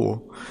 Okay,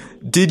 cool.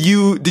 Did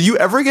you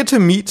ever get to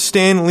meet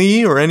Stan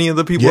Lee or any of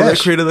the people that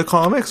created the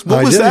comics?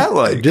 What was that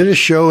like? I did a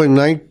show in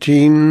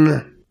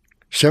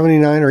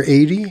 1979 or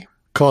 80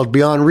 called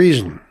Beyond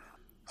Reason.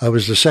 I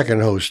was the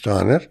second host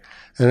on it,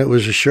 and it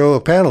was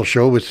a panel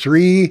show with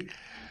three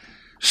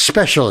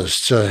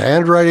specialists, a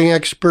handwriting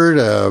expert,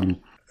 a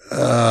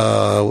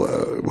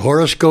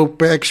horoscope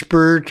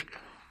expert,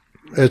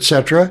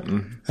 etc.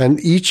 And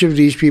each of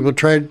these people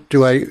tried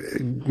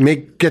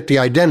to get the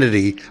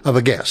identity of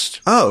a guest.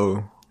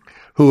 Oh.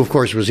 Who, of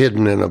course, was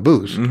hidden in a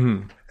booth.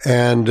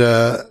 And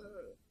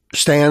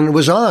Stan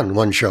was on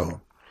one show.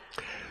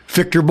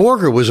 Victor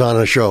Borger was on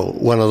a show,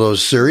 one of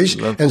those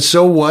series, and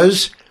so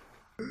was...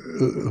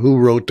 Who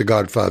wrote The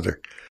Godfather?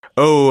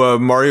 Oh,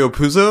 Mario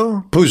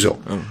Puzo?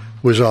 Puzo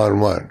was on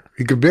one.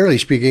 He could barely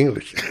speak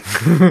English.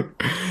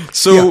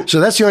 So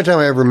that's the only time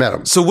I ever met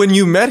him. So when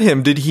you met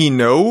him, did he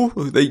know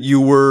that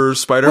you were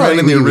Spider-Man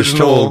in the original? Was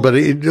told, but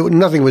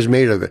nothing was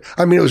made of it.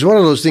 I mean, it was one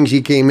of those things.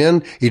 He came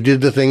in, he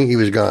did the thing, he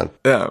was gone.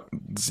 Yeah,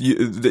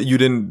 you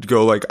didn't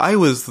go like, I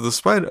was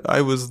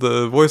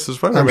the voice of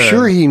Spider-Man. I'm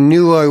sure he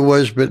knew I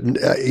was, but in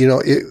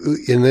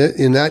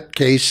that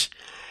case,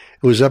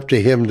 it was up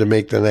to him to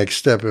make the next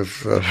step.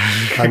 If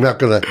I'm not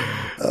going to,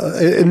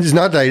 and it's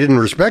not that I didn't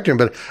respect him,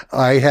 but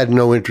I had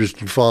no interest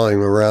in following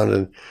him around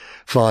and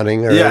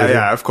fawning. Or anything.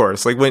 Of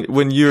course. Like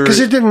when you're, because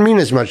it didn't mean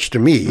as much to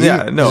me.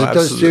 Yeah, no, it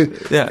does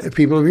to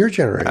people of your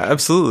generation.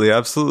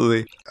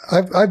 Absolutely.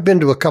 I've been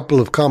to a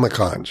couple of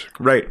Comic-Cons.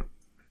 Right.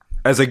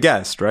 As a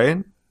guest,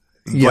 right?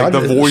 Yeah, like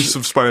the voice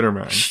of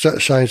Spider-Man.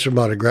 Signed some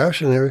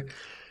autographs and everything.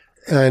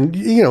 And,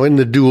 in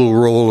the dual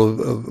role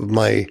of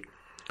my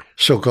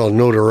so-called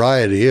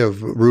notoriety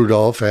of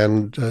Rudolph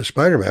and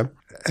Spider-Man.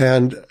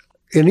 And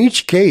in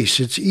each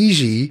case, it's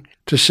easy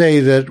to say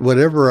that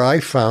whatever I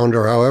found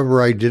or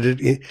however I did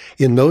it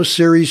in those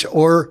series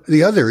or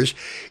the others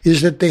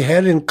is that they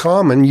had in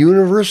common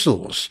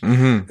universals.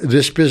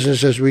 This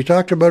business, as we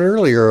talked about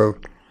earlier,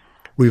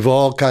 we've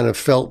all kind of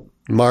felt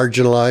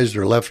marginalized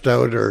or left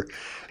out or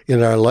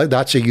in our life.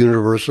 That's a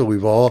universal.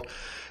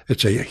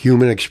 It's a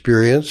human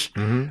experience.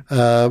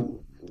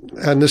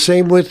 And the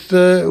same with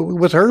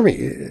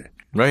Hermie.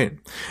 Right.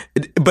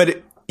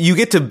 But you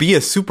get to be a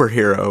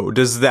superhero.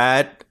 Does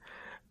that,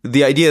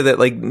 the idea that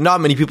like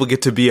not many people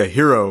get to be a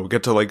hero,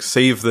 get to like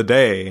save the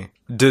day,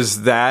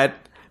 does that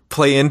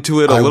play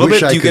into it a little bit?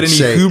 Do you get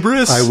any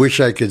hubris? I wish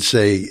I could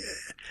say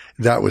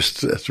that was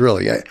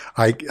thrilling.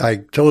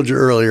 I told you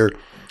earlier,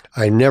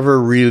 I never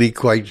really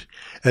quite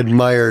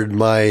admired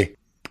my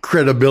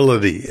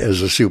credibility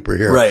as a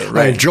superhero.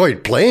 Right. I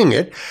enjoyed playing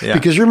it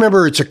because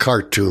remember, it's a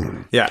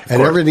cartoon. Yeah.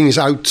 And everything's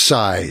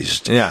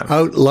outsized,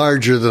 out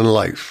larger than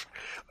life,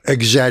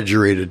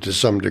 exaggerated to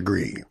some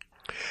degree.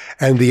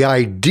 And the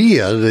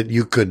idea that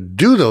you could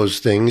do those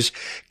things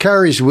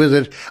carries with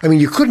it. I mean,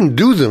 you couldn't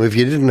do them if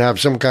you didn't have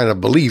some kind of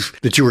belief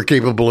that you were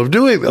capable of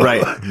doing them.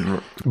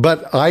 Right.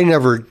 But I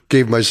never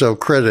gave myself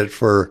credit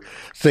for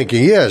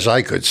thinking, yes,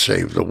 I could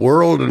save the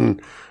world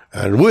and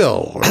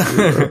will.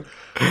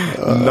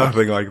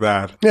 Nothing like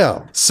that.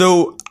 Yeah.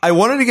 So I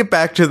wanted to get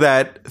back to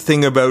that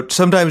thing about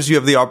sometimes you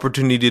have the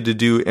opportunity to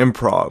do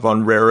improv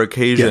on rare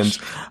occasions.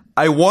 Yes.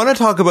 I want to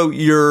talk about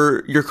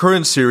your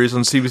current series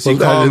on CBC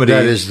Comedy.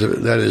 That is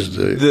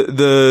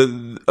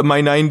the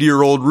My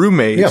 90-Year-Old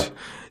Roommate. Yeah.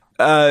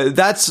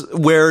 That's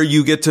where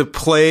you get to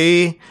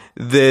play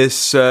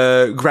this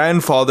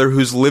grandfather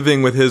who's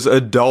living with his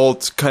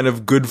adult kind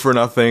of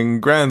good-for-nothing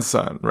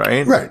grandson,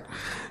 right? Right.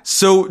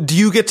 So do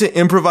you get to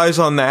improvise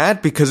on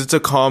that because it's a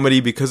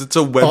comedy, because it's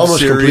a web Almost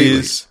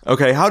series? Completely.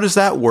 Okay, how does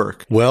that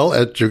work? Well,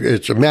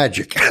 it's a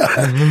magic.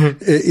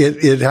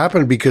 It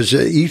happened because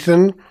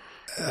Ethan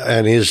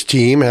and his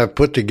team have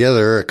put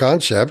together a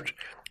concept,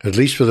 at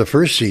least for the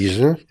first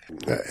season,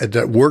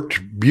 that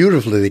worked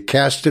beautifully. They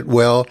cast it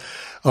well.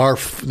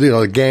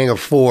 A gang of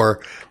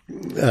 4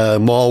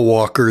 mall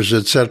walkers,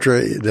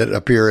 etc., that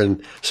appear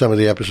in some of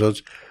the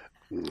episodes,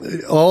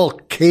 all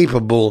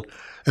capable,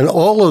 and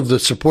all of the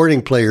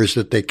supporting players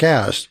that they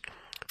cast,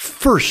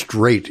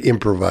 first-rate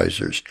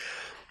improvisers.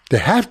 They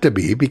have to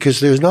be because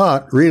there's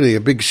not really a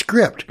big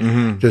script.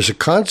 Mm-hmm. There's a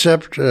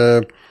concept.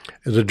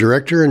 The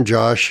director and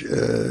Josh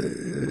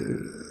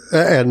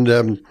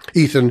and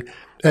Ethan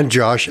and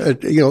Josh,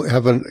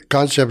 have a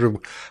concept of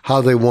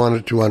how they want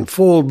it to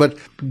unfold, but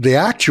the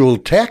actual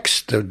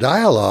text, the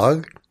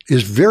dialogue,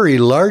 is very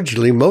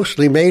largely,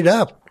 mostly made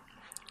up.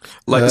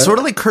 Like sort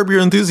of like Curb Your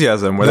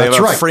Enthusiasm, where they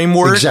have a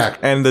framework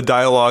and the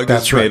dialogue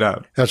is made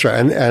up. That's right,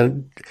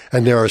 and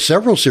there are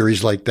several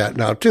series like that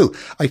now too.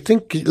 I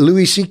think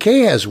Louis C.K.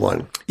 has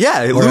one.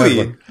 Yeah,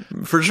 Louis,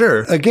 for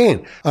sure.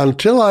 Again,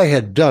 until I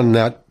had done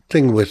that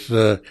thing with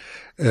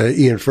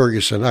Ian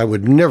Ferguson, I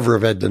would never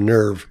have had the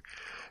nerve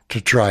to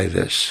try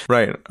this.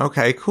 Right.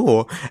 Okay,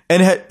 cool.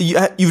 And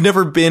you've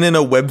never been in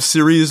a web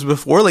series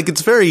before? Like,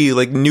 it's very,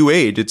 like, new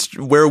age. It's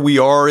where we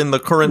are in the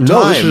current time.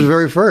 No, this is the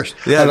very first.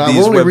 Yeah, and I've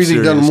only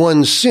really done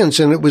one since,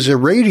 and it was a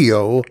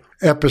radio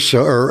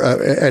episode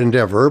or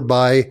endeavor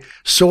by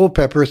Soul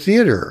Pepper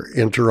Theatre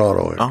in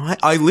Toronto.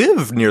 I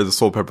live near the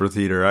Soul Pepper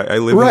Theatre. I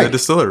live in the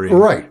distillery.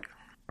 Right.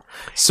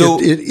 So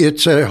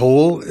it's a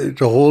whole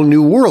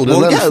new world.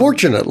 Well, and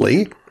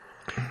unfortunately,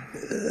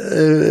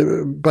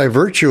 by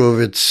virtue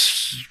of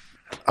its,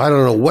 I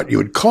don't know what you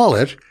would call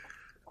it,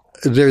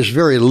 there's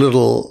very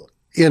little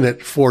in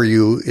it for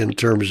you in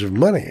terms of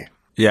money.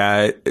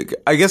 Yeah,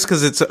 I guess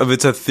because it's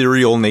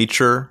ethereal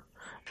nature.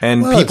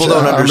 And people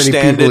don't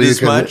understand it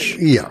as much.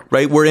 Yeah.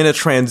 Right? We're in a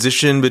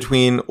transition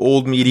between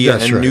old media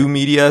and new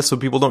media, so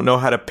people don't know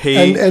how to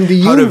pay,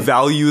 how to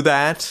value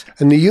that.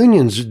 And the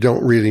unions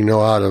don't really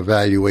know how to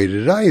evaluate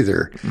it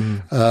either.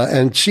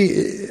 And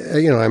see,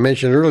 I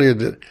mentioned earlier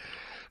that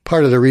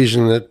part of the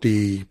reason that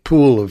the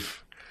pool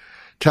of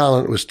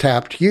talent was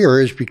tapped here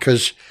is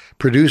because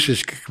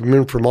producers come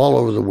in from all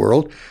over the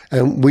world,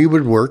 and we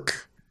would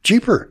work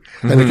cheaper.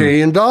 And the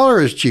Canadian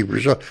dollar is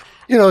cheaper. So,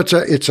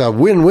 it's a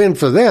win-win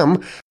for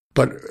them,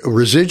 but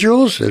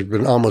residuals, there's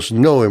been almost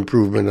no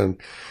improvement in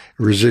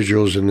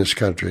residuals in this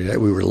country.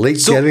 We were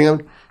late getting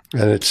them,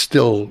 and it's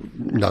still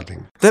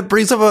nothing. That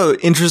brings up an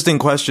interesting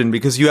question,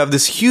 because you have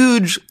this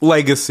huge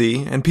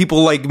legacy and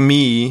people like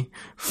me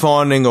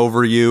fawning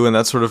over you and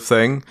that sort of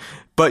thing,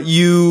 but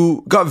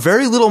you got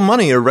very little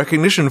money or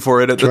recognition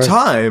for it at the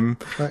time.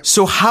 Right.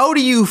 So how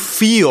do you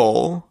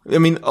feel? I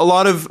mean, a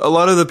lot of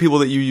the people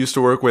that you used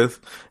to work with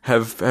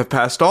have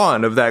passed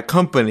on of that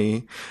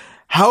company.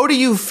 How do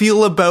you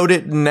feel about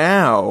it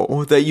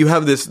now that you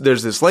have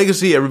there's this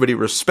legacy, everybody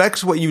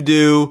respects what you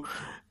do,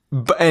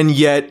 and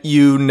yet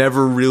you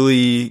never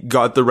really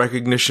got the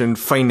recognition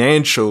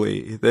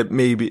financially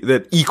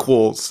that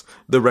equals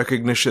the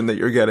recognition that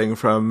you're getting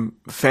from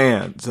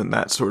fans and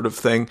that sort of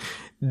thing?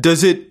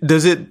 Does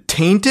it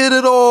taint it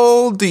at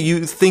all? Do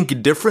you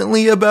think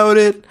differently about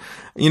it?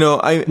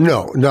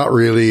 No, not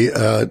really.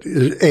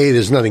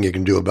 There's nothing you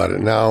can do about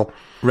it now.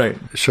 Right.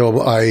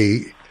 So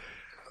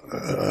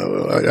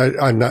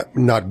I'm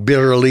not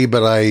bitterly,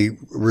 but I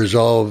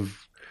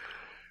resolve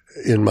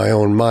in my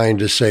own mind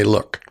to say,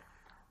 look,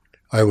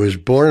 I was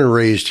born and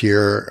raised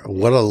here.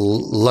 What a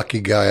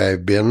lucky guy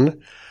I've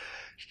been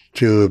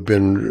to have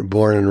been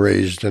born and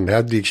raised and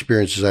had the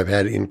experiences I've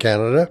had in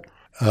Canada.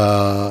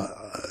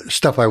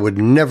 Stuff I would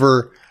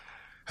never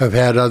have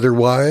had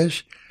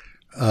otherwise.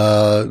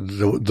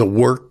 The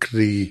work,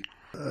 the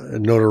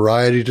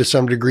notoriety to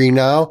some degree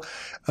now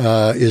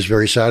is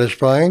very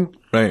satisfying.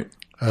 Right.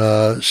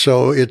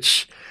 So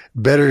it's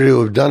better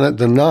to have done it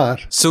than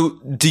not. So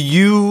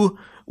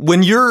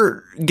when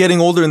you're getting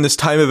older in this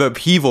time of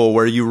upheaval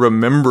where you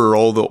remember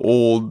all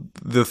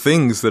the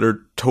things that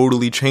are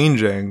totally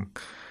changing,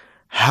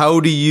 how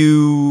do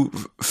you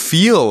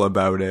feel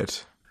about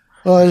it?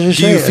 Well, as I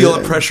do you feel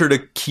a pressure to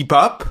keep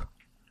up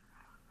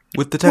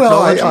with the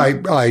technology?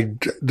 Well,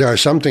 there are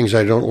some things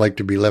I don't like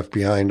to be left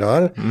behind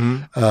on.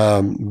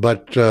 Mm-hmm.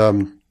 But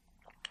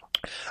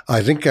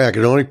I think I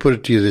could only put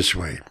it to you this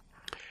way.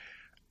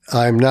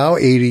 I'm now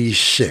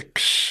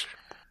 86,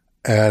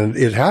 and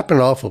it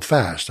happened awful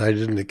fast. I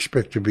didn't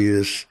expect to be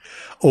this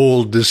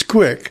old this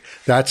quick.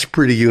 That's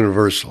pretty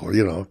universal,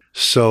 you know.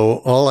 So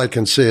all I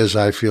can say is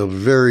I feel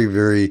very,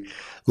 very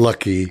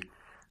lucky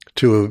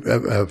to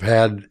have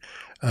had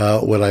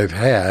what I've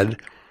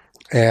had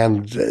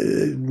and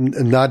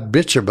not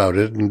bitch about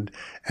it.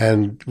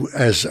 And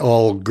as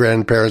all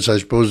grandparents, I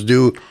suppose,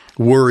 do,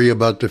 worry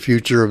about the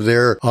future of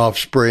their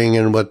offspring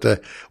and what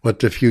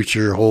the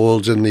future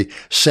holds, and the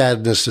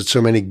sadness that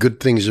so many good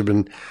things have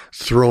been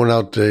thrown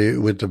out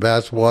with the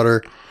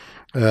bathwater.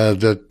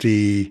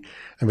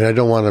 I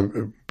don't want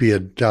to be a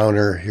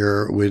downer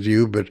here with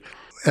you, but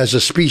as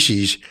a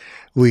species,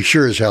 we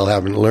sure as hell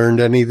haven't learned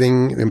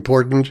anything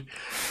important.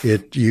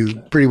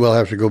 You pretty well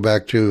have to go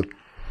back to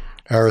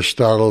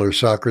Aristotle or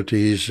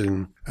Socrates,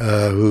 and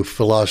who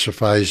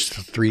philosophized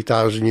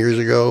 3,000 years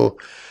ago.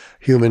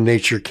 Human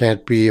nature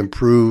can't be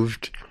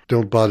improved.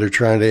 Don't bother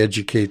trying to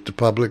educate the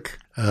public.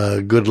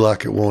 Good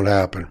luck, it won't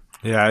happen.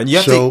 Yeah,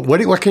 and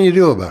what can you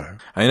do about it?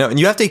 I know, and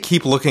you have to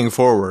keep looking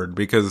forward,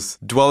 because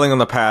dwelling on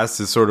the past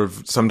is sort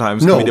of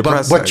sometimes can be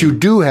depressing. But what you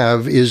do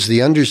have is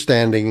the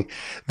understanding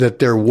that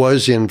there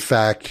was, in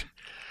fact,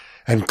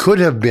 and could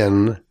have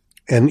been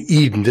an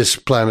Eden. This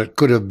planet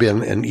could have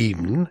been an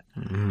Eden.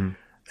 Mm-hmm.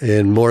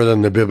 In more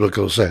than the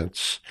biblical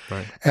sense.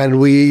 Right.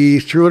 And we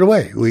threw it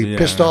away. We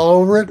pissed all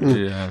over it.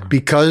 And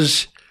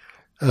because,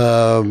 I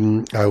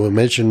will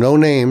mention no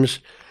names,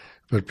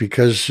 but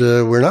because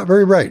we're not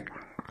very bright.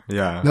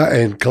 Yeah.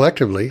 And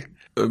collectively.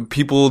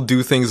 People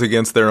do things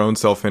against their own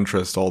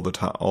self-interest all the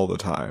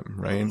time,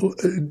 right?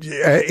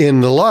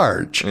 In the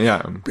large.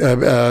 Yeah.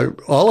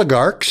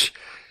 Oligarchs,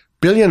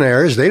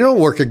 billionaires, they don't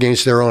work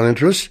against their own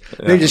interests.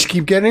 Yeah. They just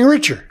keep getting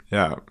richer.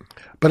 Yeah.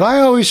 But I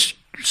always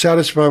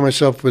satisfy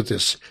myself with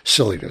this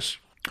silliness.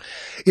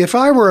 If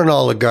I were an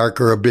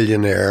oligarch or a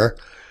billionaire,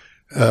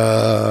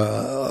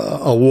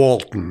 a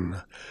Walton,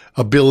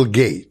 a Bill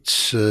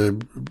Gates,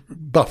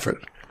 Buffett,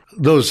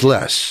 those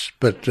less,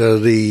 but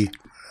what do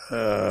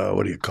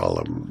you call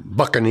them?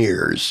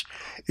 Buccaneers,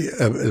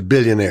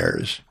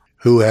 billionaires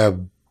who have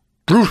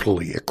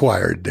brutally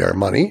acquired their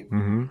money,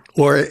 mm-hmm.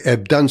 or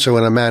have done so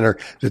in a manner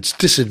that's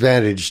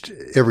disadvantaged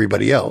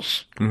everybody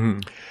else. Mm-hmm.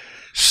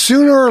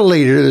 Sooner or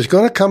later, there's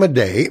going to come a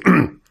day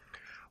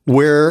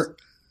where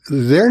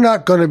they're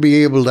not going to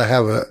be able to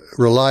have a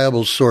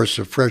reliable source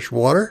of fresh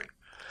water,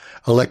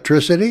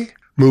 electricity,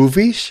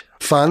 movies,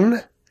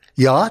 fun,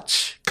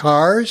 yachts,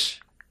 cars.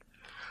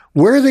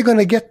 Where are they going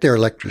to get their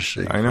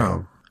electricity I know.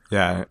 from?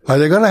 Yeah. Are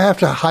they going to have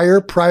to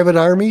hire private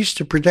armies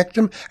to protect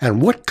them?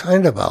 And what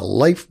kind of a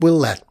life will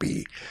that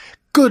be?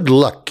 Good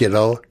luck,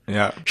 kiddo.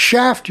 Yeah.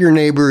 Shaft your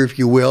neighbor, if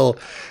you will.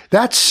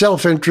 That's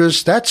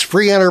self-interest. That's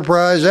free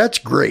enterprise. That's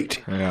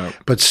great. Yeah.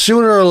 But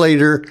sooner or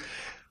later,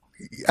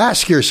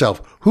 ask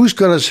yourself, who's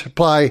going to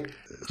supply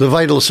the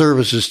vital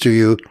services to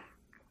you?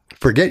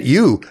 Forget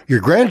you, your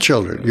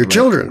grandchildren, your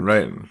children.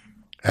 Right.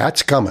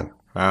 That's coming.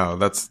 Wow,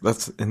 that's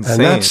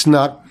insane.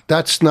 And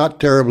that's not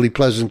terribly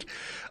pleasant.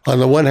 On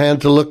the one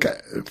hand, to look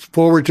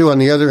forward to. On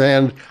the other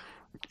hand,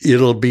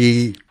 it'll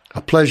be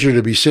a pleasure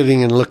to be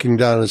sitting and looking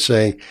down and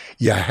saying,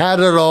 you had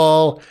it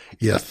all,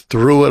 you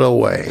threw it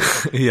away.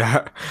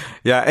 Yeah.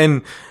 Yeah.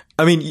 And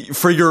I mean,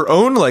 for your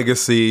own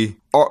legacy,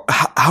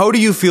 how do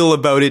you feel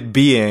about it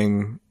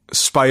being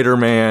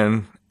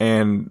Spider-Man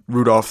and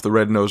Rudolph the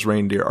Red-Nosed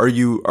Reindeer? Are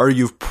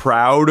you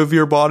proud of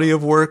your body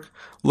of work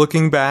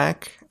looking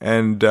back?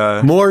 And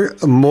more,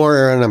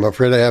 Aaron, I'm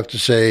afraid I have to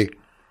say,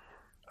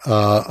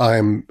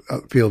 I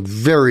feel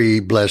very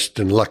blessed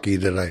and lucky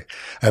that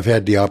I've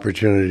had the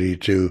opportunity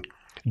to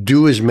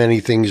do as many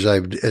things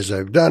as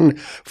I've done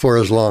for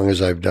as long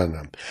as I've done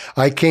them.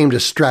 I came to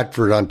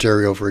Stratford,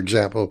 Ontario, for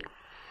example,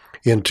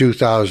 in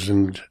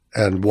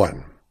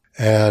 2001,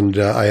 and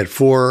I had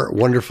 4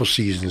 wonderful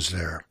seasons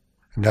there.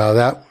 Now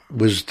that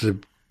was the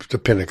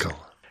pinnacle.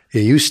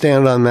 You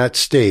stand on that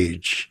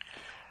stage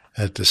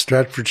at the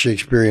Stratford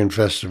Shakespearean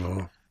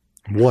Festival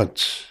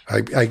once.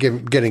 I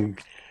get getting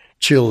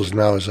chills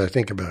now as I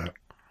think about it.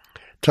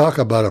 Talk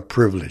about a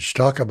privilege.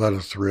 Talk about a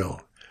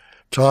thrill.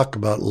 Talk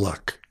about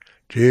luck.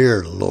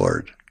 Dear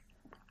Lord.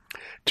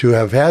 To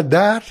have had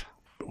that,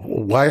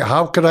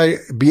 how could I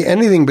be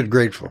anything but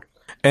grateful?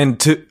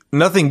 And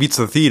nothing beats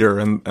the theater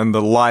and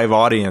the live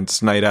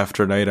audience night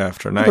after night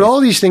after night. But all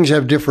these things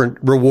have different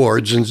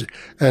rewards,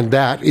 and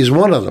that is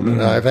one of them.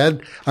 And I've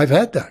had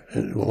that.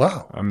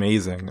 Wow.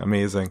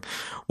 Amazing.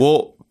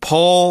 Well,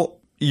 Paul,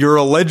 you're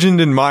a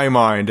legend in my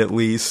mind, at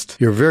least.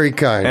 You're very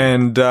kind.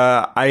 And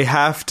I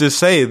have to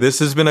say, this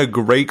has been a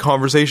great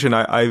conversation.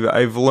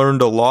 I've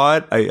learned a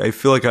lot. I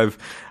feel like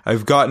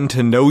I've gotten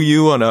to know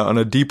you on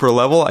a deeper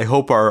level. I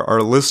hope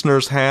our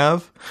listeners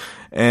have.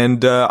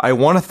 And I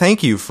want to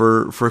thank you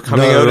for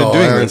coming out and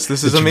doing this.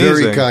 This is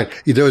amazing. Very kind.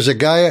 There was a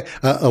guy,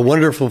 a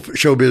wonderful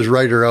showbiz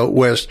writer out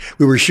west.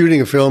 We were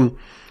shooting a film,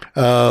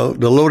 The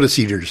Lotus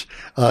Eaters,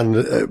 on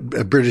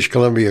the British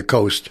Columbia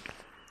coast.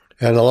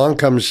 And along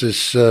comes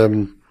this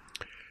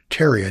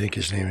Terry, I think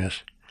his name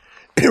is.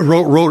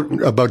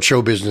 wrote about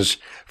show business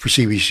for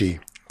CBC.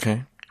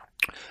 Okay.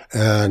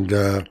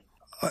 And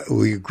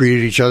we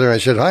greeted each other. I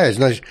said, "Hi, it's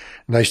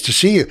nice to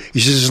see you." He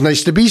says, "It's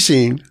nice to be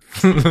seen."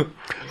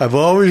 I've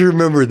always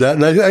remembered that,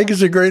 and I think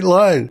it's a great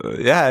line.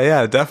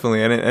 Yeah,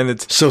 definitely. And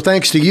it's so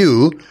thanks to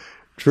you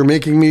for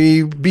making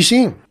me be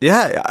seen.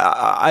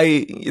 Yeah,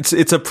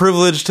 it's a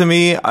privilege to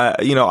me.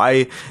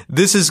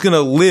 This is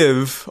gonna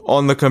live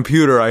on the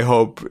computer, I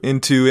hope,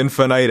 into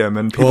infinitum,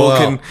 and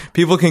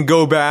people can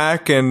go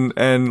back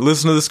and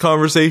listen to this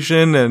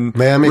conversation and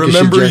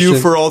remember you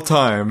for all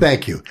time.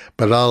 Thank you,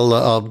 but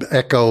I'll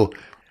echo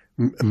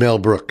Mel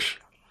Brooks.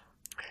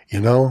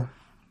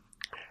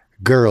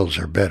 Girls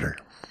are better.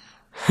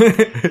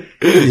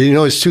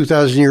 It's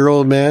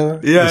 2,000-year-old man.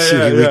 Yeah.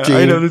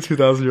 I know the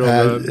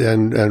 2,000-year-old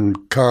man.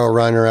 And Carl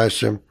Reiner asked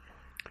him,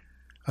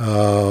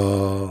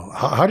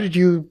 how did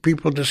you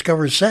people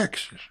discover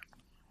sex?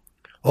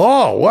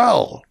 Oh,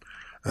 well,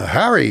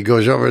 Harry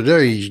goes over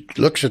there. He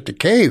looks at the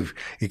cave.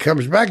 He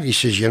comes back. He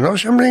says, "You know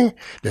something?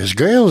 There's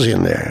girls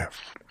in there."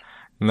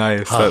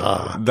 Nice.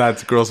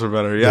 That's girls are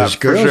better. Yeah, there's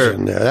girls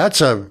in there.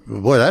 That's a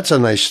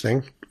nice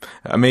thing.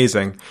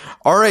 Amazing.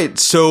 All right.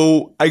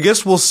 So I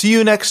guess we'll see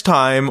you next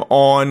time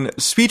on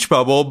Speech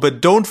Bubble, but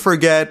don't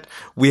forget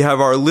we have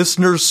our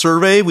listeners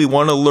survey. We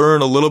want to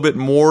learn a little bit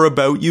more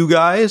about you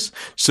guys.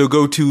 So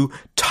go to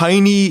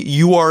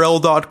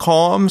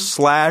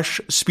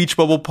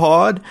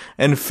tinyurl.com/speechbubblepod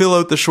and fill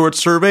out the short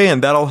survey,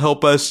 and that'll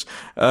help us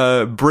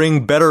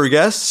bring better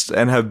guests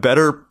and have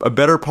a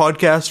better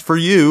podcast for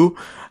you.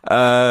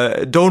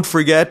 Don't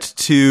forget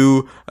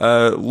to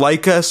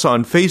like us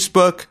on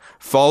Facebook.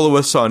 Follow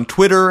us on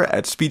Twitter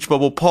at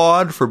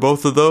SpeechBubblePod for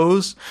both of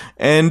those,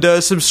 and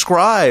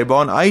subscribe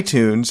on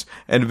iTunes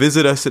and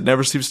visit us at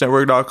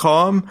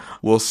NeverSleepsNetwork.com.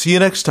 We'll see you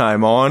next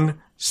time on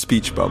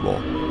Speech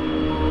Bubble.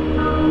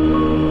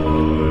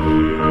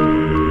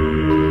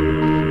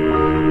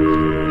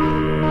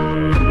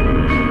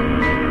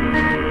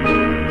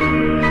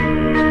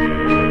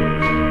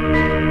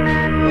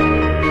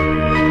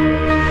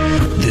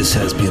 This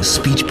has been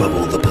Speech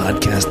Bubble, the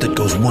podcast that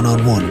goes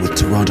one-on-one with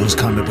Toronto's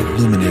comic book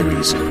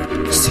luminaries.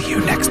 See you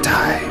next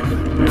time.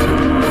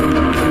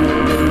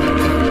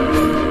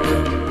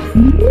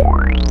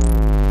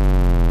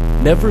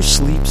 Never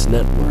Sleeps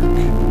Network.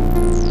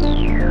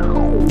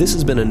 This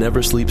has been a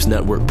Never Sleeps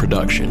Network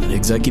production,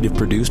 executive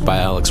produced by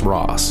Alex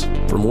Ross.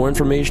 For more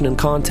information and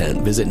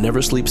content, visit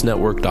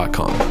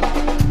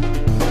neversleepsnetwork.com.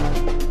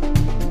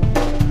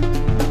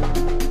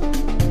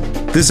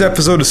 This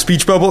episode of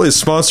Speech Bubble is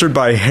sponsored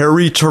by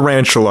Harry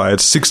Tarantula at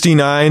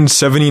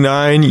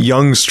 6979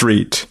 Yonge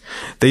Street.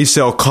 They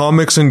sell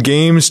comics and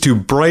games to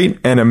bright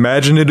and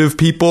imaginative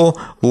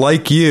people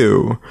like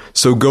you.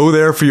 So go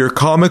there for your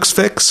comics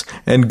fix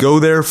and go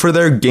there for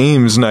their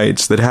games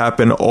nights that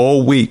happen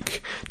all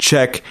week.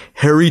 Check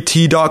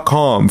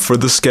harryt.com for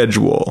the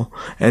schedule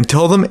and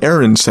tell them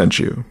Aaron sent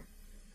you.